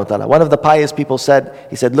subhanahu wa ta'ala. One of the pious people said,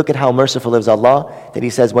 he said, look at how merciful is Allah, that He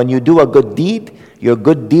says, when you do a good deed, your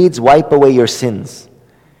good deeds wipe away your sins.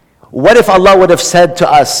 What if Allah would have said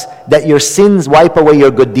to us that your sins wipe away your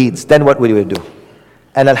good deeds? Then what would we do?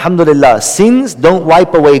 And alhamdulillah, sins don't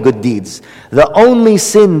wipe away good deeds. The only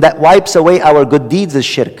sin that wipes away our good deeds is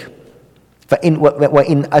shirk.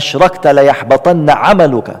 وَإِنْ أَشْرَكْتَ لَيَحْبَطَنَّ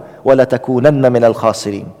عَمَلُكَ وَلَتَكُونَنَّ مِنَ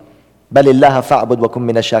الْخَاسِرِينَ بَلِ اللَّهَ فَاعْبُدْ وَكُن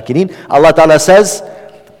مِّنَ الشَّاكِرِينَ. Allah Ta'ala says,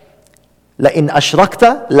 لَإِنْ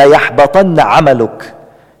أَشْرَكْتَ لَيَحْبَطَنَّ عَمَلُكَ.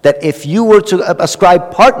 That if you were to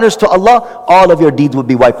ascribe partners to Allah, all of your deeds would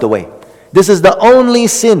be wiped away. This is the only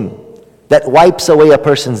sin that wipes away a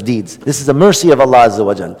person's deeds. This is the mercy of Allah Azza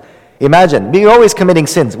wa Jal. Imagine, we're always committing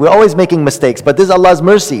sins, we're always making mistakes, but this is Allah's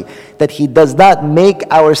mercy, that He does not make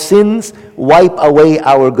our sins wipe away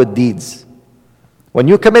our good deeds. When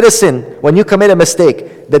you commit a sin, when you commit a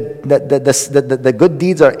mistake, the good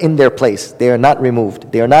deeds are in their place. They are not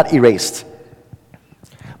removed. They are not erased.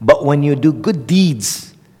 But when you do good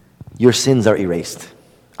deeds, your sins are erased.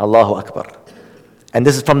 Allahu Akbar. And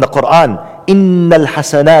this is from the Quran. إِنَّ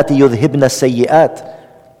الْحَسَنَاتِ يُذْهِبْنَ السَّيِّئَاتِ.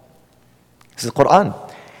 This is Quran.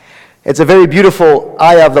 It's a very beautiful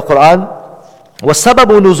ayah of the Quran. وَسَبَبُ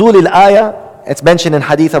نُزُولِ الْآيَةِ. It's mentioned in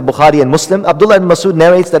hadith of Bukhari and Muslim. Abdullah ibn Masud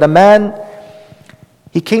narrates that a man,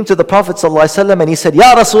 he came to the Prophet ﷺ and he said,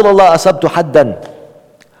 Ya Rasulullah, asabtu haddan,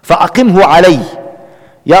 fa'aqimhu alay.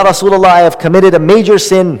 Ya Rasulullah, I have committed a major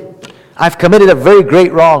sin. I've committed a very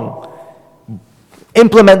great wrong.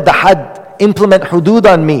 Implement the had, implement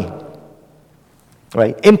hudud on me.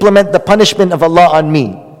 Right? Implement the punishment of Allah on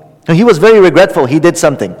me. So he was very regretful, he did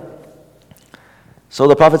something. So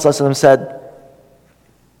the Prophet ﷺ said,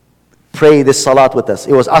 pray this salat with us.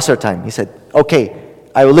 It was Asr time. He said, okay,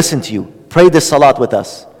 I will listen to you. Pray this salat with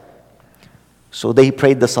us. So they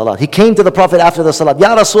prayed the salat. He came to the Prophet after the salat.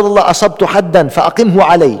 Ya Rasulullah, asabtu haddan, fa'aqimhu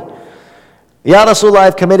alay. Ya Rasulullah, I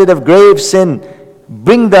have committed a grave sin.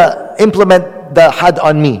 Implement the had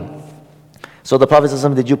on me. So the Prophet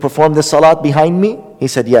said, did you perform this salat behind me? He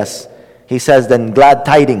said, yes. He says, then glad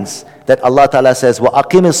tidings that Allah Ta'ala says,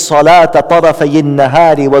 وَأَقِمِ الصَّلَاةَ طَرَفَيِ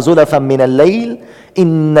النَّهَارِ وَزُلَفًا مِنَ اللَّيْلِ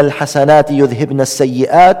إِنَّ الْحَسَنَاتِ يُذْهِبْنَ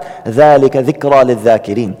السَّيِّئَاتِ ذَلِكَ ذِكْرَى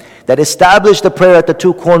لِلذَّاكِرِينَ. That establish the prayer at the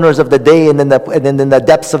two corners of the day and in the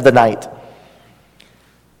depths of the night.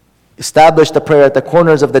 Establish the prayer at the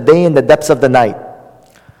corners of the day and the depths of the night.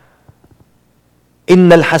 إِنَّ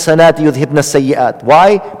الْحَسَنَاتِ يُذْهِبْنَ السَّيِّئَاتِ.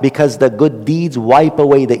 Why? Because the good deeds wipe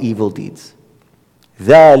away the evil deeds.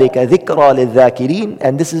 ذَلِكَ ذِكْرَى لِلذَّاكِرِينَ.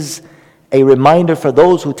 And this is a reminder for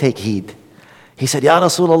those who take heed. He said, Ya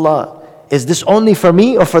Rasulullah, is this only for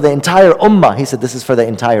me or for the entire ummah? He said, this is for the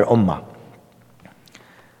entire ummah.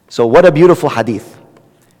 So what a beautiful hadith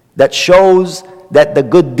that shows that the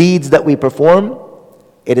good deeds that we perform,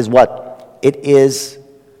 it is what? It is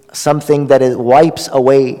something that it wipes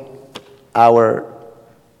away our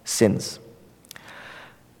sins.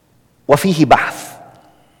 وَفِيهِ بَحْث.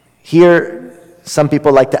 Here, some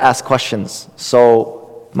people like to ask questions.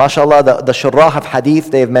 So, mashallah, the shurrah of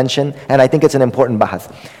hadith they have mentioned, and I think it's an important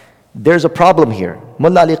bahath. There's a problem here.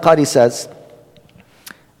 Mullah Ali Qari says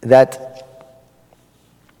that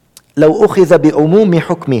لو أخذ بأموم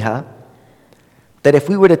حكمها, that if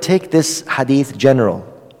we were to take this hadith general,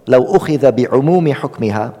 لو أخذ بعموم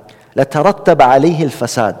حكمها لترتب عليه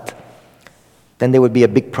الفساد, then there would be a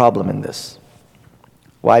big problem in this.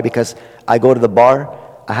 Why? Because I go to the bar,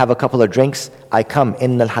 I have a couple of drinks, I come,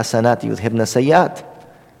 إن الحسنات يذهبن السيئات.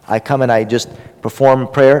 I come and I just perform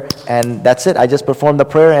prayer and that's it. I just perform the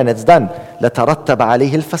prayer and it's done. لترتب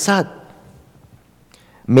عليه الفساد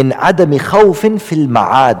من عدم خوف في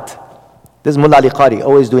المعاد. This is Mullah Ali Qari,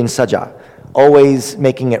 always doing saj'a, always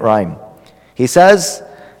making it rhyme. He says,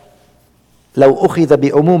 لو أخذ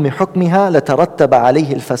بأموم حكمها لترتب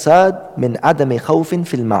عليه الفساد من عدم خوف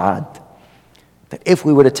في المعاد. That if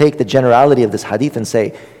we were to take the generality of this hadith and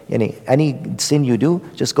say, any sin you do,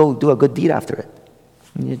 just go do a good deed after it.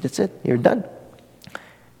 That's it, you're done.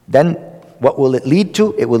 Then what will it lead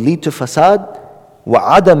to? It will lead to fasad,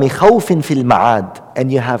 وَعَدَمِ خَوْفٍ فِي الْمَعَادِ.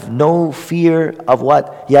 And you have no fear of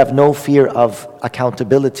what? You have no fear of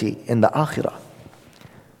accountability in the akhirah.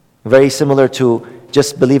 Very similar to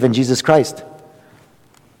just believe in Jesus Christ.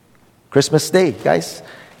 Christmas Day, guys.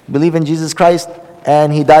 Believe in Jesus Christ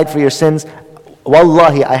and He died for your sins.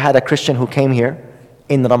 Wallahi, I had a Christian who came here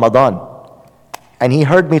in Ramadan. And he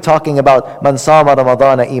heard me talking about Man sama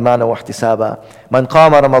Ramadana imana wa ihtisaba, Man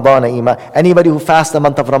qama Ramadana iman. Anybody who fasts the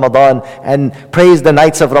month of Ramadan and prays the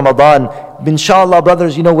nights of Ramadan, inshallah,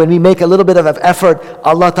 brothers, when we make a little bit of effort,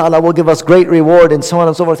 Allah Ta'ala will give us great reward and so on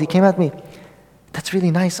and so forth. He came at me, that's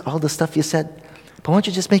really nice, all the stuff you said. But why don't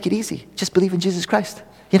you just make it easy? Just believe in Jesus Christ.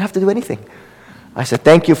 You don't have to do anything. I said,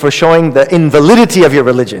 thank you for showing the invalidity of your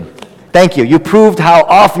religion. Thank you. You proved how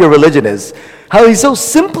off your religion is. How he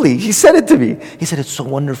said it to me. He said, it's so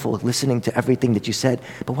wonderful listening to everything that you said,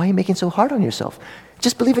 but why are you making it so hard on yourself?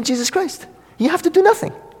 Just believe in Jesus Christ. You have to do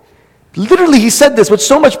nothing. Literally, he said this with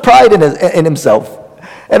so much pride in himself.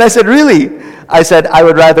 And I said, really? I said, I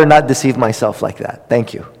would rather not deceive myself like that.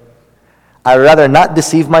 Thank you. I would rather not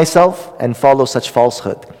deceive myself and follow such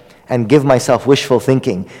falsehood and give myself wishful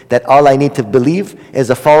thinking that all I need to believe is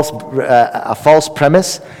a false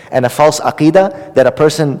premise and a false aqidah that a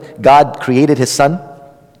person, God created his son,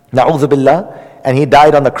 na'udhu billah, and he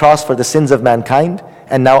died on the cross for the sins of mankind,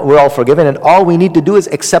 and now we're all forgiven, and all we need to do is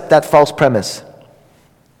accept that false premise.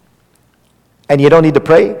 And you don't need to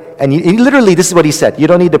pray, and literally this is what he said, you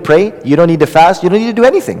don't need to pray, you don't need to fast, you don't need to do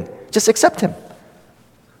anything, just accept him.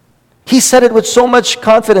 He said it with so much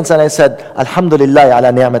confidence, and I said, Alhamdulillah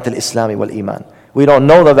ala ni'mat al-Islami wal-Iman. We don't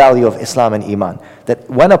know the value of Islam and Iman. That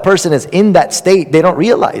when a person is in that state, they don't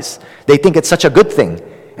realize. They think it's such a good thing.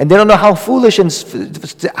 And they don't know how foolish and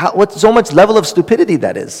what so much level of stupidity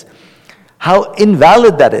that is. How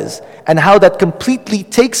invalid that is. And how that completely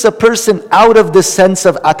takes a person out of this sense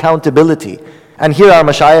of accountability. And here our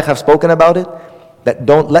mashayikh have spoken about it. That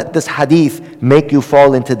don't let this hadith make you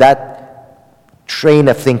fall into that train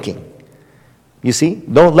of thinking. You see?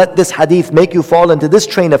 Don't let this hadith make you fall into this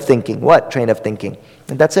train of thinking. What train of thinking?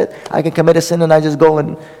 And that's it. I can commit a sin and I just go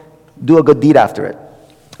and do a good deed after it.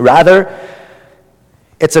 Rather,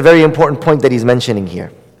 it's a very important point that he's mentioning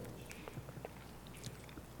here.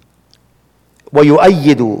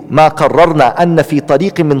 وَيُؤَيِّدُ مَا قَرَّرْنَا أَنَّ فِي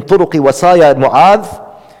طَرِيقٍ مِّن طُرُقِ وَصَايَا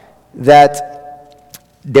مُعَاذ,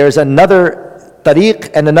 that there's another tariq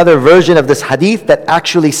and another version of this hadith that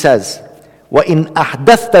actually says, وَإِنْ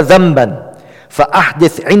أَحْدَثْتَ ذَنْبًا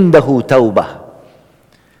فَأَحْدِثْ عِنْدَهُ تَوْبَةً.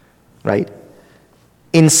 Right?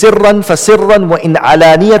 إِن سِرًّا فَسِرًّا وَإِنْ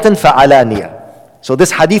عَلَانِيَةً فَعَلَانِيَةً. So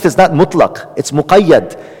this hadith is not mutlaq, it's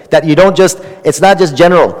muqayyad. That you don't just, it's not just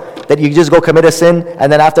general, that you just go commit a sin, and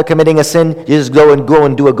then after committing a sin, you just go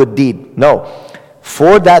and do a good deed. No.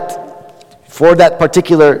 For that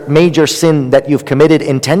particular major sin that you've committed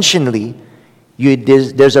intentionally,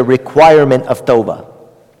 there's a requirement of tawbah.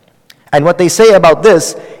 And what they say about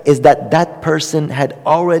this is that that person had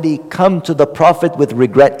already come to the Prophet with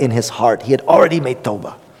regret in his heart. He had already made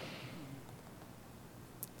tawbah.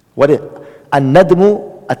 What is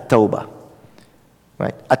an-nadmu at-tawbah?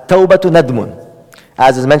 Right? At-tawbah to nadmun.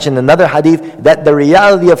 As is mentioned in another hadith, that the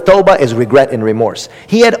reality of tawbah is regret and remorse.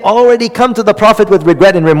 He had already come to the Prophet with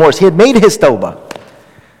regret and remorse. He had made his tawbah.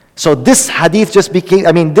 So this hadith just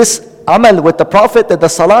became, this amal with the Prophet, that the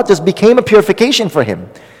salat just became a purification for him.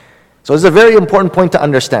 So this is a very important point to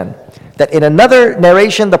understand. That in another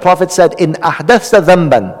narration, the Prophet said, in ahdathta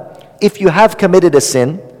dhanban, if you have committed a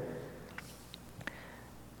sin,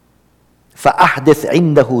 فَأَحْدِثْ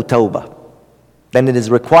عِنْدَهُ تَوْبَةً, then it is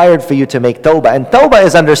required for you to make tawbah. And tawbah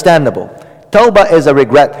is understandable. Tawbah is a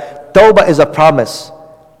regret. Tawbah is a promise.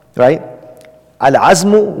 Right?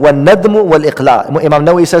 Al-azmu wal-nadmu wal-iqla'. Imam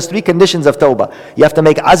Nawawi says 3 conditions of tawbah. You have to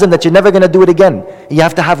make azm that you're never going to do it again. You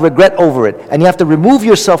have to have regret over it. And you have to remove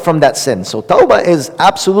yourself from that sin. So tawbah is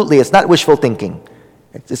absolutely, it's not wishful thinking.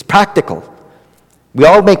 It's practical. We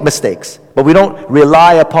all make mistakes. But we don't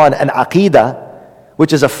rely upon an aqidah,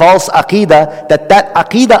 which is a false aqidah, that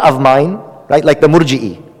aqidah of mine, right, like the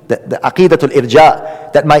murji'i, the aqidatul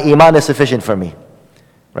irja', that my iman is sufficient for me.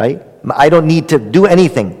 Right? I don't need to do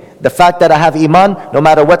anything. The fact that I have iman, no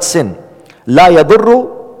matter what sin. La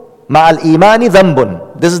yadurru ma'al imani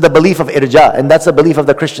dhanbun. This is the belief of irja', and that's the belief of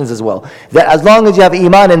the Christians as well. That as long as you have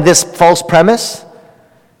iman in this false premise,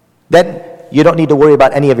 then you don't need to worry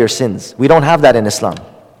about any of your sins. We don't have that in Islam.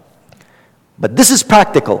 But this is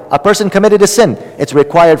practical. A person committed a sin, it's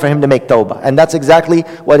required for him to make tawbah. And that's exactly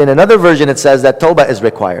what in another version it says, that tawbah is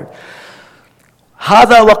required.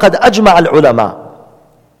 هذا وقد أجمع العلماء.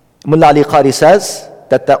 Mullah Ali Qari says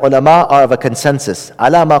that the ulama are of a consensus.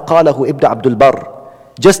 على ما قاله ابن عبد البر.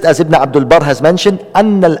 Just as Ibn Abdul Barr has mentioned,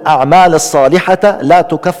 أن الأعمال الصالحة لا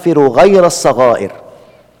تكفر غير الصغائر.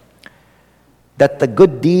 That the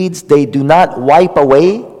good deeds, they do not wipe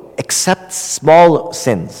away except small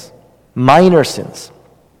sins, minor sins.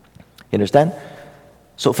 You understand?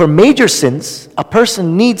 So for major sins, a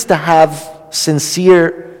person needs to have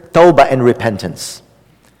sincere tawbah and repentance.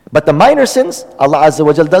 But the minor sins, Allah Azza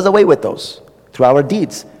wa Jal does away with those through our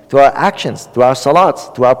deeds, through our actions, through our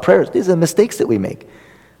salats, through our prayers. These are mistakes that we make.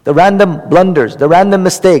 The random blunders, the random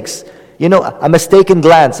mistakes, a mistaken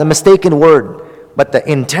glance, a mistaken word. But the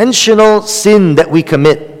intentional sin that we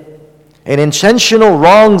commit, and intentional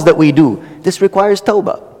wrongs that we do, this requires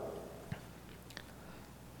tawbah.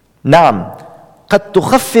 نعم قد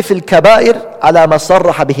تخفف الكبائر على ما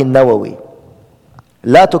صرح به النووي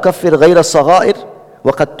لا تكفر غير الصغائر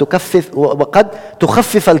وقد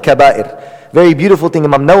تخفف الكبائر. Very beautiful thing.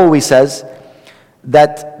 Imam Nawawi says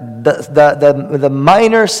that the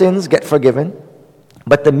minor sins get forgiven,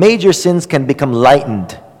 but the major sins can become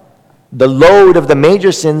lightened. The load of the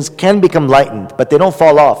major sins can become lightened, but they don't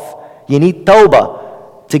fall off. You need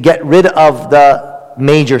tawbah to get rid of the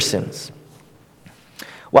major sins.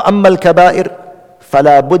 وَأَمَّا الْكَبَائِرِ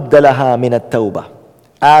فَلَا بُدَّ لَهَا مِنَ التَّوْبَةِ.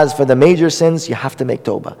 As for the major sins, you have to make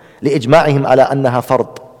tawbah. لِإِجْمَاعِهِمْ عَلَى أَنَّهَا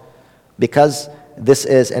فَرْض. Because this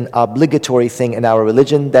is an obligatory thing in our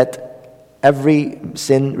religion that every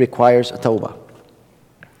sin requires a tawbah.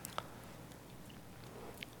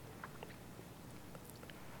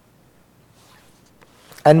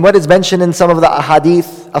 And what is mentioned in some of the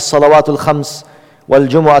ahadith, as-salawatul khams,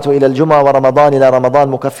 wal-jumu'atu ila al-jumu'ah, wa ramadan ila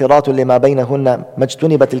ramadan, mukaffiratun lima baynahunna,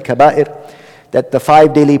 majtunibat al-kaba'ir, that the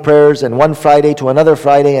 5 daily prayers and one Friday to another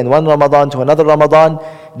Friday and one Ramadan to another Ramadan,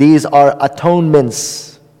 these are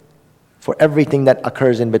atonements for everything that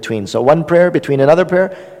occurs in between. So one prayer between another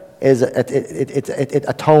prayer is it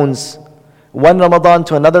atones. One Ramadan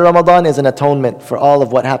to another Ramadan is an atonement for all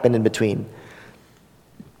of what happened in between.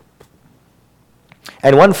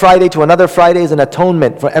 And one Friday to another Friday is an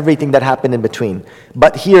atonement for everything that happened in between.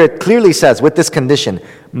 But here it clearly says, with this condition,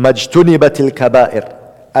 majtunibatil kaba'ir,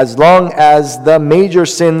 as long as the major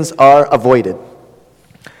sins are avoided.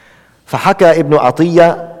 فحكى ابن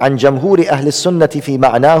عطية عن جمهور أهل السنة في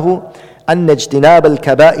معناه أن اجتناب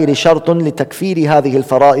الكبائر شرط لتكفير هذه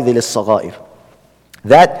الفرائض للصغائر.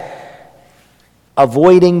 That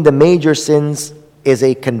avoiding the major sins is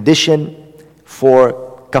a condition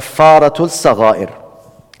for kafaratul saghair.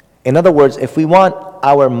 In other words, if we want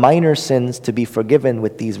our minor sins to be forgiven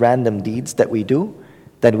with these random deeds that we do,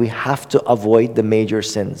 then we have to avoid the major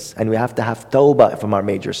sins, and we have to have tawbah from our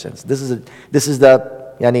major sins. This is the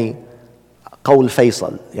qawl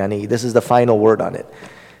faisal, this is the final word on it.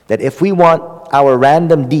 That if we want our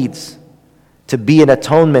random deeds to be an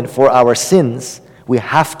atonement for our sins, we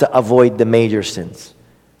have to avoid the major sins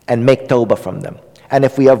and make tawbah from them. And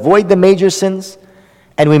if we avoid the major sins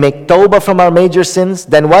and we make tawbah from our major sins,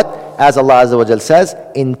 then what? As Allah Azza wa Jal says,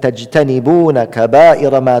 إِن تَجْتَنِبُونَ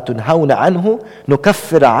كَبَائِرَ مَا تُنْهَوْنَ عَنْهُ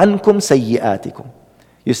نُكَفِّرَ عَنْكُمْ سَيِّئَاتِكُمْ.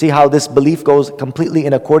 You see how this belief goes completely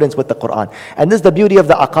in accordance with the Quran. And this is the beauty of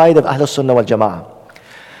the aqaid of Ahlul Sunnah wal Jama'ah.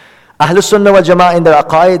 Ahlul Sunnah wal Jama'ah in their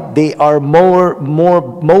aqaid, they are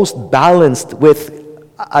most balanced with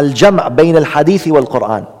al-jam' bayn al-hadithi wal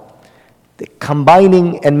Quran.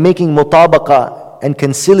 Combining and making mutabaqa and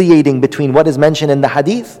conciliating between what is mentioned in the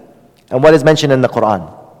hadith and what is mentioned in the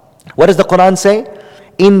Quran. What does the Quran say?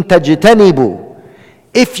 In tajtanibu.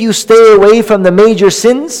 If you stay away from the major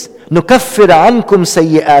sins, nukaffir ankum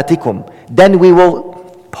sayyi'atikum. Then we will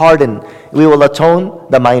pardon, we will atone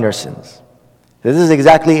the minor sins. This is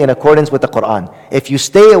exactly in accordance with the Quran. If you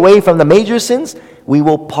stay away from the major sins, we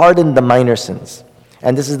will pardon the minor sins.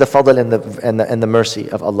 And this is the fadl and the mercy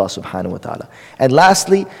of Allah subhanahu wa ta'ala. And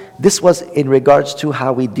lastly, this was in regards to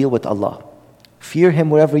how we deal with Allah. Fear Him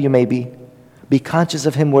wherever you may be. Be conscious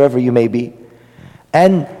of Him wherever you may be.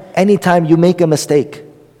 And anytime you make a mistake,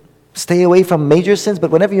 stay away from major sins, but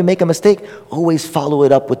whenever you make a mistake, always follow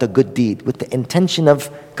it up with a good deed, with the intention of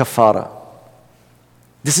kafara.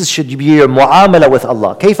 This should be your mu'amala with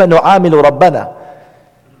Allah. كيف نعامل ربنا?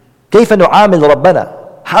 كيف نعامل ربنا?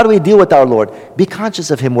 How do we deal with our Lord? Be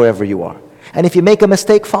conscious of Him wherever you are. And if you make a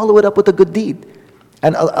mistake, follow it up with a good deed.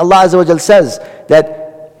 And Allah Azza wa Jal says that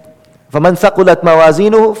فَمَنْ ثَقُلَتْ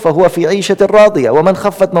مَوَازِينُهُ فَهُوَ فِي عِيشَةٍ رَاضِيَةٍ وَمَنْ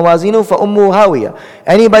خَفَّتْ مَوَازِينُهُ فَأُمُّهُ هَاوِيَةٌ.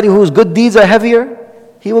 Anybody whose good deeds are heavier,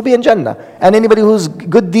 he will be in Jannah. And anybody whose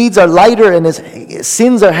good deeds are lighter and his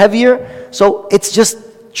sins are heavier, so it's just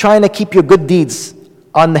trying to keep your good deeds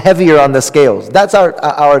heavier on the scales. That's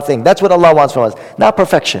our thing. That's what Allah wants from us. Not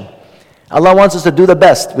perfection. Allah wants us to do the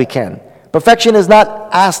best we can. Perfection is not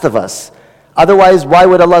asked of us. Otherwise, why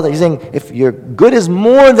would Allah? He's saying, if your good is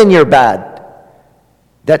more than your bad,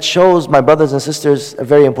 that shows, my brothers and sisters, a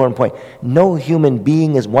very important point. No human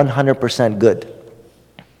being is 100% good.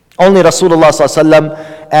 Only Rasulullah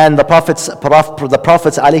ﷺ and the prophets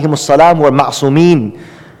alayhimus salam were ma'sumeen.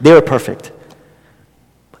 They were perfect.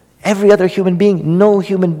 Every other human being, no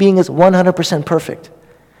human being is 100% perfect.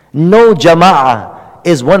 No jama'ah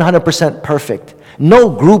is 100% perfect. No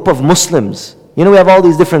group of Muslims. We have all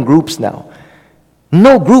these different groups now.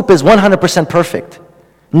 No group is 100% perfect.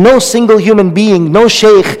 No single human being, no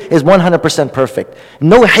shaykh is 100% perfect.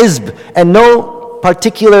 No hizb and no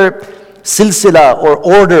particular silsila or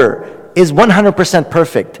order is 100%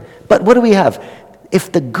 perfect. But what do we have?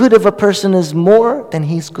 If the good of a person is more, then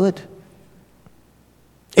he's good.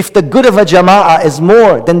 If the good of a jama'ah is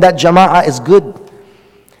more, then that jama'ah is good.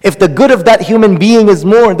 If the good of that human being is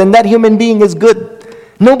more, then that human being is good.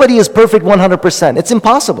 Nobody is perfect 100%. It's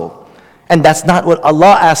impossible. And that's not what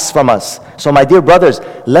Allah asks from us. So my dear brothers,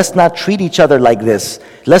 let's not treat each other like this.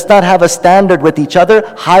 Let's not have a standard with each other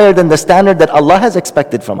higher than the standard that Allah has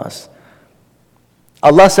expected from us.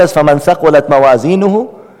 Allah says, فَمَنْ ثَقُلَتْ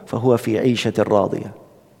مَوَازِينُهُ فَهُوَ فِي عِيشَةٍ رَاضِيَةٍ.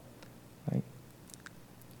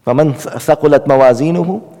 فَمَنْ ثَقُلَتْ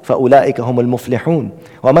مَوَازِينُهُ فَأُولَٰئِكَ هُمُ الْمُفْلِحُونَ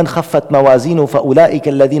وَمَنْ خَفَّتْ مَوَازِينُهُ فَأُولَٰئِكَ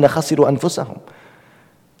الَّذِينَ خَسِرُوا أَنفُسَهُم.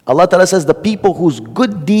 Allah Ta'ala says the people whose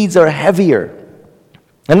good deeds are heavier.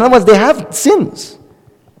 In other words, they have sins.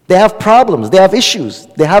 They have problems. They have issues.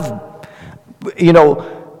 They have,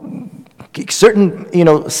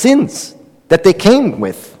 certain, sins that they came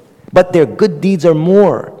with. But their good deeds are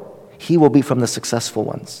more. He will be from the successful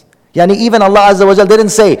ones. Yani even Allah Azza wa Jal didn't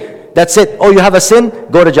say, that's it. Oh, you have a sin?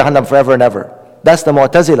 Go to Jahannam forever and ever. That's the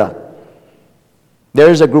Mu'tazila. There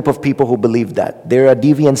is a group of people who believe that. They're a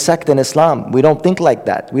deviant sect in Islam. We don't think like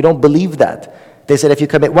that. We don't believe that. They said if you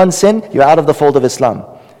commit one sin, you're out of the fold of Islam.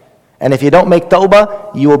 And if you don't make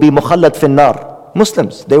tawbah, you will be mukhallad fin nar.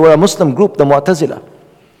 Muslims. They were a Muslim group, the Mu'tazila.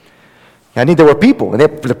 Yani there were people, and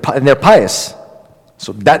they're pious.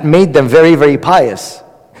 So that made them very, very pious.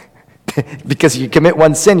 Because you commit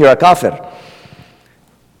one sin, you're a kafir.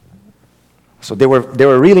 So they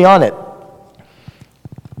were really on it.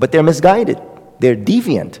 But they're misguided. They're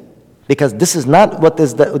deviant. Because this is not the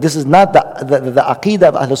aqeedah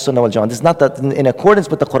of Ahlul Sunnah wal Jama'ah. This is not in accordance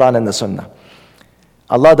with the Quran and the Sunnah.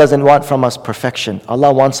 Allah doesn't want from us perfection.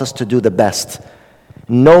 Allah wants us to do the best.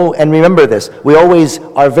 No, and remember this, we always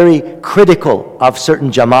are very critical of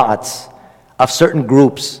certain jama'ats, of certain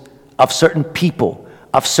groups, of certain people,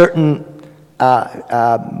 of certain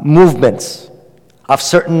movements, of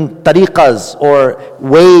certain tariqas or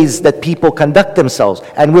ways that people conduct themselves.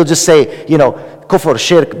 And we'll just say, kufr,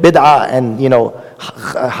 shirk, bid'ah, and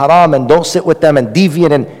haram, and don't sit with them, and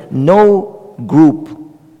deviant. And no group,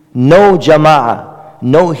 no jama'ah,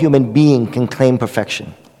 no human being can claim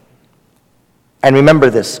perfection. And remember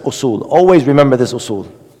this usul, always remember this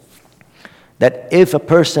usul, that if a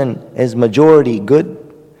person is majority good,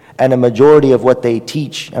 and a majority of what they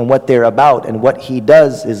teach and what they're about and what he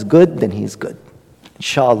does is good, then he's good.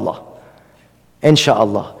 Inshallah.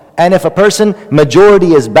 Inshallah. And if a person,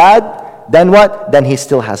 majority is bad, then what? Then he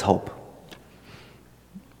still has hope.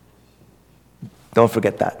 Don't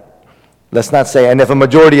forget that. Let's not say, and if a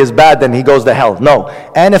majority is bad, then he goes to hell. No.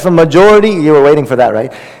 And if a majority, you were waiting for that,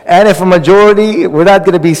 right? And if a majority, we're not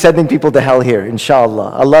going to be sending people to hell here,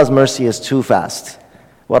 inshallah. Allah's mercy is too fast.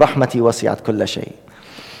 وَرَحْمَتِي وَسِعَتْ كُلَّ شَيْءٍ.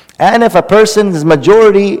 And if a person's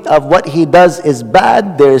majority of what he does is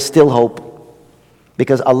bad, there is still hope.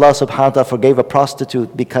 Because Allah subhanahu wa ta'ala forgave a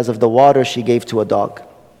prostitute because of the water she gave to a dog.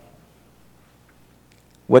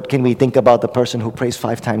 What can we think about the person who prays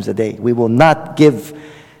 5 times a day? We will not give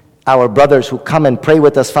our brothers who come and pray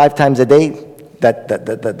with us 5 times a day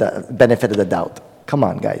the benefit of the doubt. Come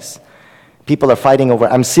on, guys. People are fighting over,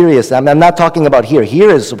 I'm serious. I'm not talking about here.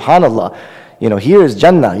 Here is subhanallah. Here is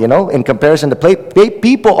Jannah, in comparison to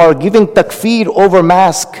people are giving takfir over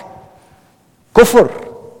mask. Kufr.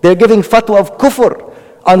 They're giving fatwa of kufr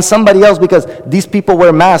on somebody else because these people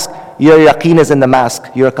wear masks. Your yaqeen is in the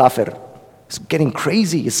mask. You're a kafir. It's getting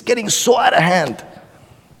crazy. It's getting so out of hand.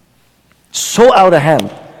 So out of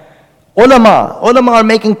hand. Ulama are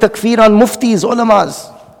making takfir on muftis,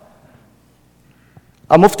 ulamas.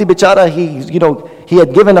 A mufti bichara, he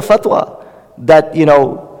had given a fatwa that,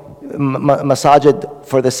 masajid,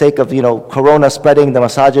 for the sake of, corona spreading, the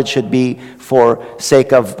masajid should be for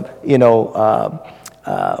sake of,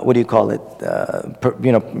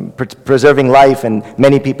 preserving life, and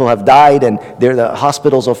many people have died, and the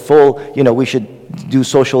hospitals are full, we should do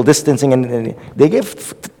social distancing, and they gave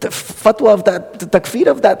fatwa of that, takfir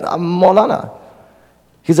of that Maulana.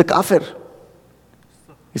 He's a kafir.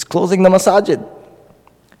 He's closing the masajid.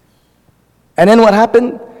 And then what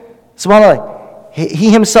happened? SubhanAllah,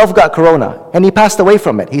 he himself got corona, and he passed away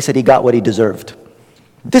from it. He said he got what he deserved.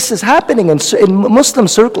 This is happening in Muslim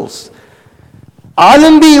circles.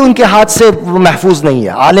 Alim bhi unke haath se mahfuz nahi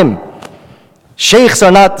hai. Alim. Sheikhs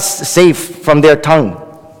are not safe from their tongue.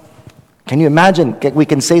 Can you imagine? We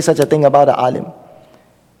can say such a thing about an alim.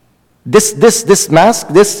 This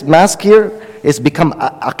mask here has become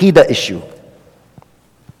an aqeedah issue.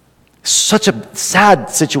 Such a sad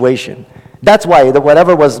situation. That's why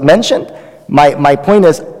whatever was mentioned, my point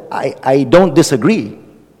is, I don't disagree.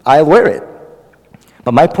 I'll wear it.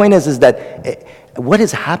 But my point is that What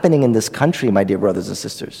is happening in this country, my dear brothers and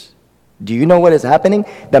sisters? Do you know what is happening?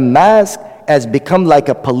 The mask has become like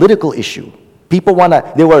a political issue. People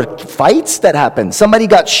there were fights that happened. Somebody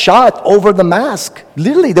got shot over the mask.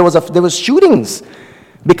 Literally, there was shootings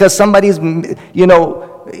because somebody's,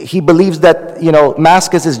 he believes that,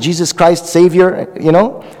 mask is Jesus Christ Savior,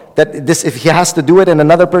 that this, if he has to do it, and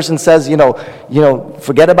another person says,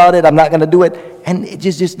 forget about it, I'm not going to do it. And it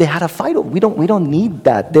just they had a fight. We don't need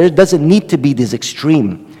that. There doesn't need to be this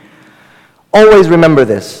extreme. Always remember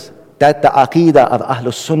this, that the aqeedah of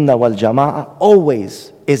Ahlus Sunnah wal Jama'ah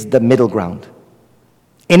always is the middle ground.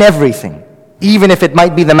 In everything. Even if it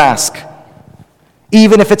might be the mask.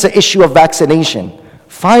 Even if it's an issue of vaccination.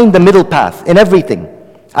 Find the middle path in everything.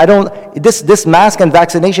 This mask and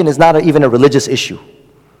vaccination is not even a religious issue.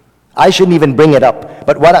 I shouldn't even bring it up.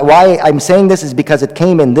 But why I'm saying this is because it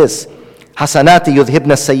came in this. Hasanati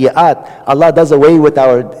yudhibna sayyi'at. Allah does away with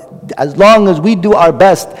as long as we do our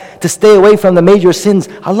best to stay away from the major sins,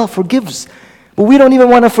 Allah forgives. But we don't even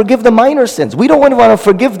want to forgive the minor sins. We don't want to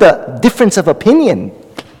forgive the difference of opinion.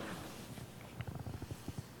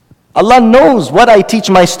 Allah knows what I teach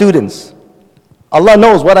my students. Allah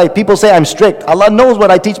knows people say I'm strict. Allah knows what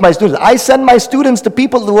I teach my students. I send my students to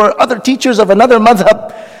people who are other teachers of another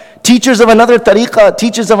madhab, teachers of another tariqah,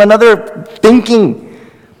 teachers of another thinking.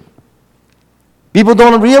 People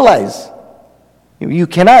don't realize. You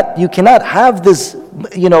cannot have this,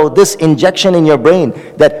 this injection in your brain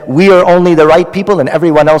that we are only the right people and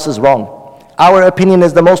everyone else is wrong. Our opinion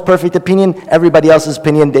is the most perfect opinion. Everybody else's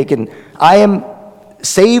opinion, I am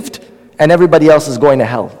saved and everybody else is going to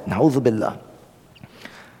hell. Na'udhu billah.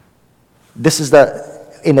 This is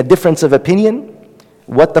in a difference of opinion,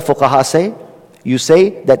 what the fuqaha say. You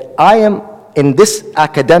say that I am, in this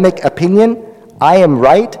academic opinion, I am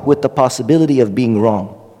right with the possibility of being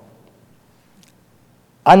wrong.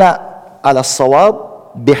 Ana ala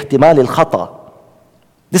sawab bihtimal al-khata.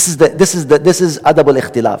 This is adab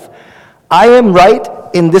al-ikhtilaf. I am right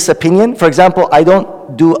in this opinion. For example, I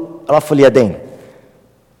don't do raf al-yadayn.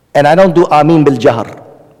 And I don't do ameen bil-jahr.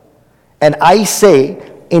 And I say,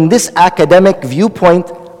 in this academic viewpoint,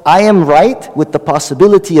 I am right with the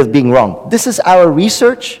possibility of being wrong. This is our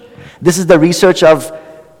research. This is the research of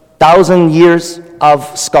 1,000 years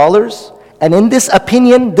of scholars. And in this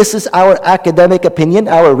opinion, this is our academic opinion,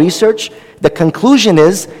 our research. The conclusion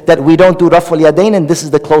is that we don't do raf al-yadayn, and this is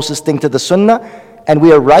the closest thing to the sunnah. And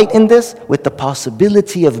we are right in this with the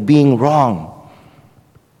possibility of being wrong.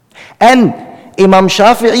 And Imam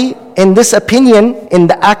Shafi'i, in this opinion, in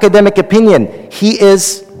the academic opinion, he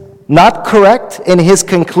is not correct in his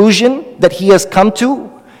conclusion that he has come to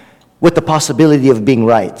with the possibility of being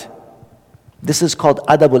right. This is called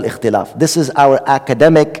adab al-ikhtilaf. This is our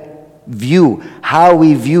academic view, how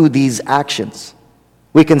we view these actions.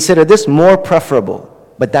 We consider this more preferable,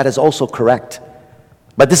 but that is also correct.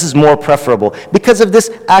 But this is more preferable. Because of this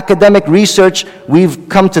academic research, we've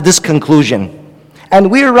come to this conclusion. And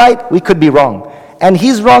we're right, we could be wrong. And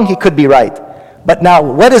he's wrong, he could be right. But now,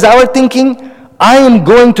 what is our thinking? I am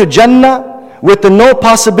going to Jannah with no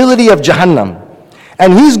possibility of Jahannam.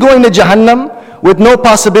 And he's going to Jahannam with no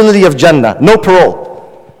possibility of Jannah, no parole.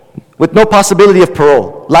 With no possibility of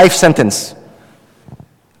parole, life sentence.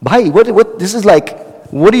 Bhai, this is like,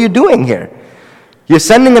 what are you doing here? You're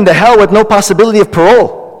sending him to hell with no possibility of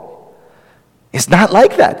parole. It's not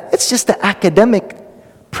like that. It's just the academic,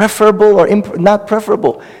 preferable or not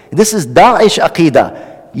preferable. This is Daesh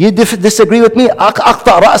Aqidah. You disagree with me?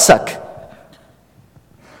 Aqta ra'sak.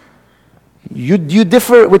 You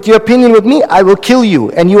differ with your opinion with me, I will kill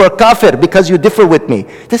you. And you are kafir because you differ with me.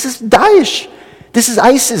 This is Daesh. This is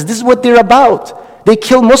ISIS. This is what they're about. They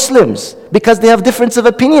kill Muslims because they have difference of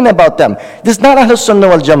opinion about them. This is not Ahlus Sunnah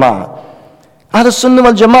wal Jama'ah. Ahlus Sunnah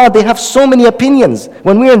wal Jama'ah, they have so many opinions.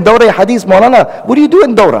 When we're in Dawrah Hadith, Maulana, what do you do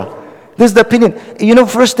in Dawrah? This is the opinion.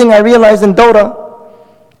 First thing I realized in Dawrah,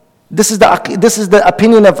 this is the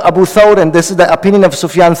opinion of Abu Thawr, and this is the opinion of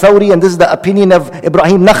Sufyan Thawri, and this is the opinion of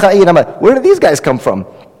Ibrahim Nakha'i. And I'm like, where do these guys come from?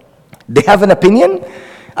 They have an opinion?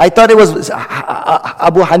 I thought it was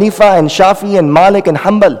Abu Hanifa and Shafi and Malik and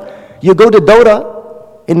Hanbal. You go to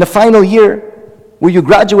Dawrah in the final year where you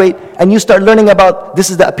graduate and you start learning about, this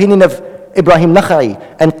is the opinion of Ibrahim Nakha'i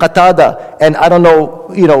and Qatada and I don't know,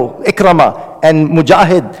 Ikramah and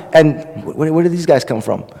Mujahid, and where do these guys come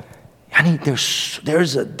from? Yani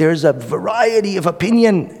there's a variety of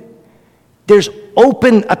opinion. There's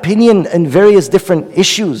open opinion in various different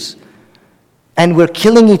issues. And we're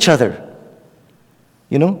killing each other.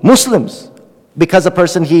 Muslims. Because a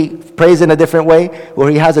person, he prays in a different way or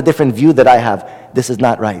he has a different view that I have. This is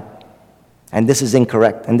not right. And this is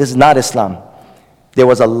incorrect. And this is not Islam. There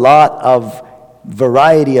was a lot of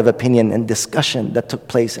variety of opinion and discussion that took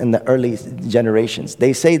place in the early generations.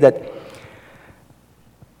 They say that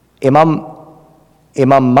Imam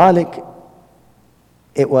Malik,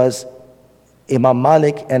 it was Imam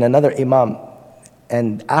Malik and another Imam,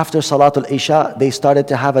 and after Salatul Isha, they started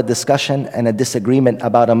to have a discussion and a disagreement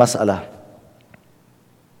about a mas'ala.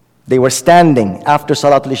 They were standing after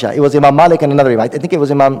Salatul Isha. It was Imam Malik and another Imam. I think it was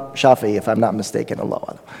Imam Shafi'i, if I'm not mistaken. Allahu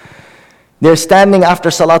Alam. They're standing after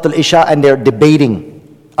Salatul Isha and they're debating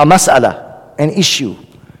a mas'ala, an issue.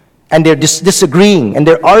 And they're disagreeing and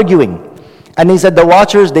they're arguing. And he said the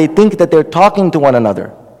watchers, they think that they're talking to one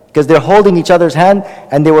another because they're holding each other's hand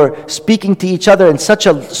and they were speaking to each other in such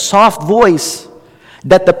a soft voice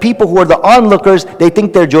that the people who are the onlookers, they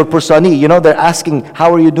think they're Jor Pursani. You know, they're asking,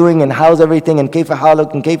 how are you doing and how's everything and kayfa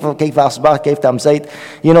haluk and kayfa asbah, kayfa amsayt.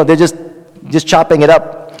 You know, they're just chopping it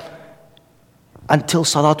up until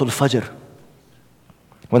Salatul Fajr.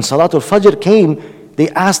 When Salatul Fajr came, they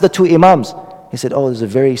asked the two Imams. He said, oh, there's a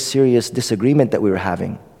very serious disagreement that we were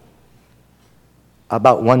having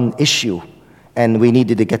about one issue and we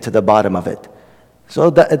needed to get to the bottom of it. So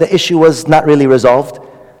the issue was not really resolved.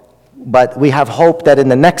 But we have hope that in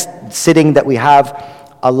the next sitting that we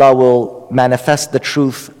have, Allah will manifest the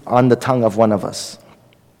truth on the tongue of one of us.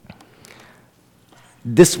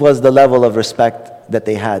 This was the level of respect that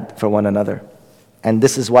they had for one another. And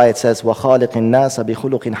this is why it says, وَخَالِقِ النَّاسَ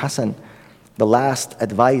بِخُلُقٍ حَسَنٍ. The last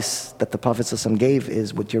advice that the Prophet ﷺ gave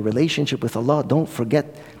is, with your relationship with Allah, don't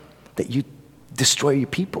forget that you destroy your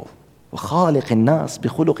people. وَخَالِقِ النَّاسِ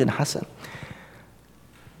بِخُلُقٍ حَسَنٍ.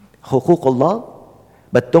 حقوق Allah,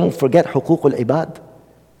 but don't forget حقوق العباد.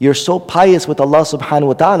 You're so pious with Allah subhanahu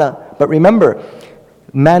wa ta'ala, but remember,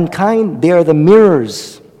 mankind, they are the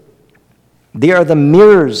mirrors. They are the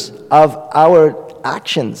mirrors of our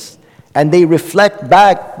actions, and they reflect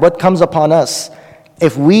back what comes upon us.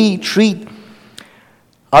 If we treat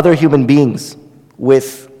other human beings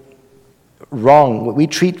with wrong, we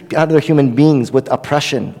treat other human beings with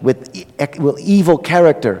oppression, with evil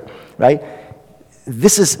character, right?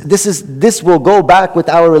 This will go back with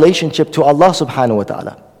our relationship to Allah subhanahu wa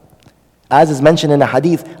ta'ala. As is mentioned in a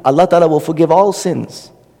hadith, Allah ta'ala will forgive all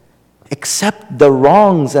sins except the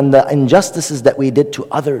wrongs and the injustices that we did to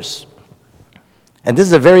others. And this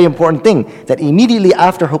is a very important thing, that immediately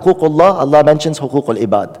after huququllah, Allah mentions huququl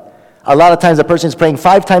ibad. A lot of times a person is praying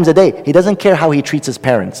 5 times a day. He doesn't care how he treats his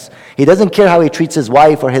parents. He doesn't care how he treats his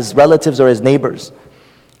wife or his relatives or his neighbors.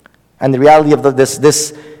 And the reality of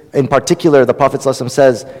this in particular, the Prophet ﷺ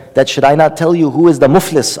says that, should I not tell you who is the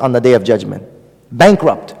muflis on the day of judgment?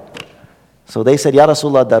 Bankrupt. So they said, Ya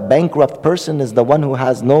Rasulullah, the bankrupt person is the one who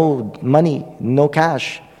has no money, no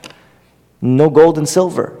cash, no gold and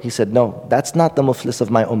silver. He said, no, that's not the muflis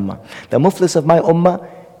of my ummah. The muflis of my ummah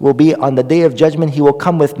will be on the day of judgment, he will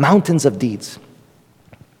come with mountains of deeds.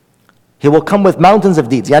 He will come with mountains of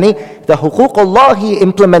deeds. Yani, the huququllah he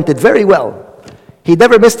implemented very well. He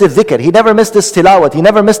never missed his dhikr, he never missed his tilawat, he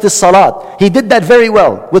never missed his salat. He did that very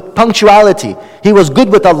well, with punctuality. He was good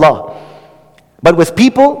with Allah. But with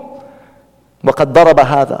people, وَقَدْ ضَرَبَ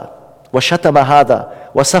هَذَا وَشَتَمَ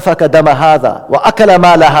هَذَا وَسَفَكَ دَمَ هَذَا وَأَكَلَ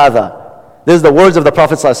مَالَ هَذَا. This is the words of the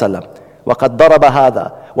Prophet ﷺ. وَقَدْ ضَرَبَ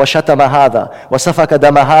هَذَا وَشَتَمَ هَذَا وَسَفَكَ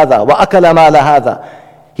دَمَ هَذَا وَأَكَلَ مَالَ هَذَا.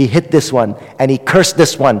 He hit this one, and he cursed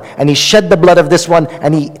this one, and he shed the blood of this one,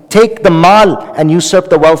 and he take the mal and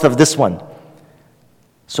usurp the wealth of this one.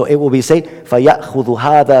 So it will be said, فَيَأْخُذُ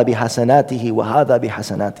هَذَا بِحَسَنَاتِهِ وَهَذَا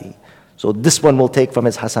بِحَسَنَاتِهِ. So this one will take from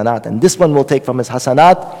his hasanat, and this one will take from his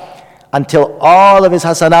hasanat, until all of his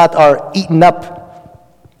hasanat are eaten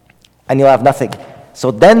up, and you'll have nothing. So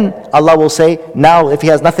then Allah will say, now if he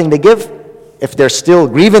has nothing to give, if there's still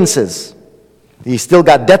grievances, he still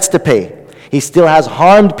got debts to pay, he still has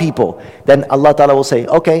harmed people, then Allah Ta'ala will say,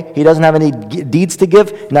 okay, he doesn't have any deeds to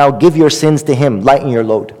give, now give your sins to him, lighten your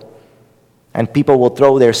load. And people will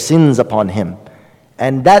throw their sins upon him.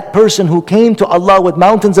 And that person who came to Allah with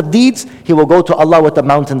mountains of deeds, he will go to Allah with the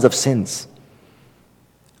mountains of sins.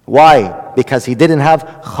 Why? Because he didn't have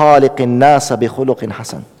خَالِقِ النَّاسَ بِخُلُقٍ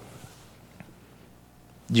حَسَنٍ.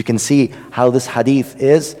 You can see how this hadith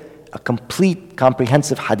is a complete,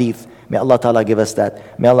 comprehensive hadith. May Allah Ta'ala give us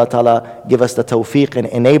that. May Allah Ta'ala give us the tawfiq and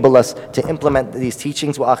enable us to implement these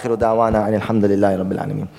teachings. Wa akhiru da'wana and alhamdulillahi rabbil alameen.